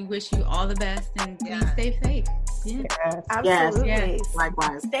 Yeah, we wish you all the best and please stay safe. Yeah. Yes. Absolutely. Yes.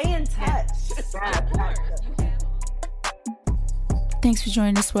 Likewise. Stay in touch. Of course. Thanks for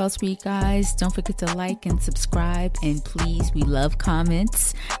joining the Swirl Suite, guys. Don't forget to like and subscribe. And please, we love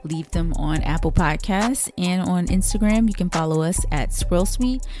comments. Leave them on Apple Podcasts and on Instagram. You can follow us at Swirl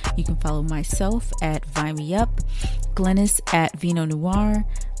Suite. You can follow myself at Vine Me Up, Glennis at Vino Noir,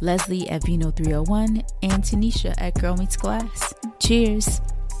 Leslie at Vino 301, and Tanisha at Girl Meets Glass. Cheers.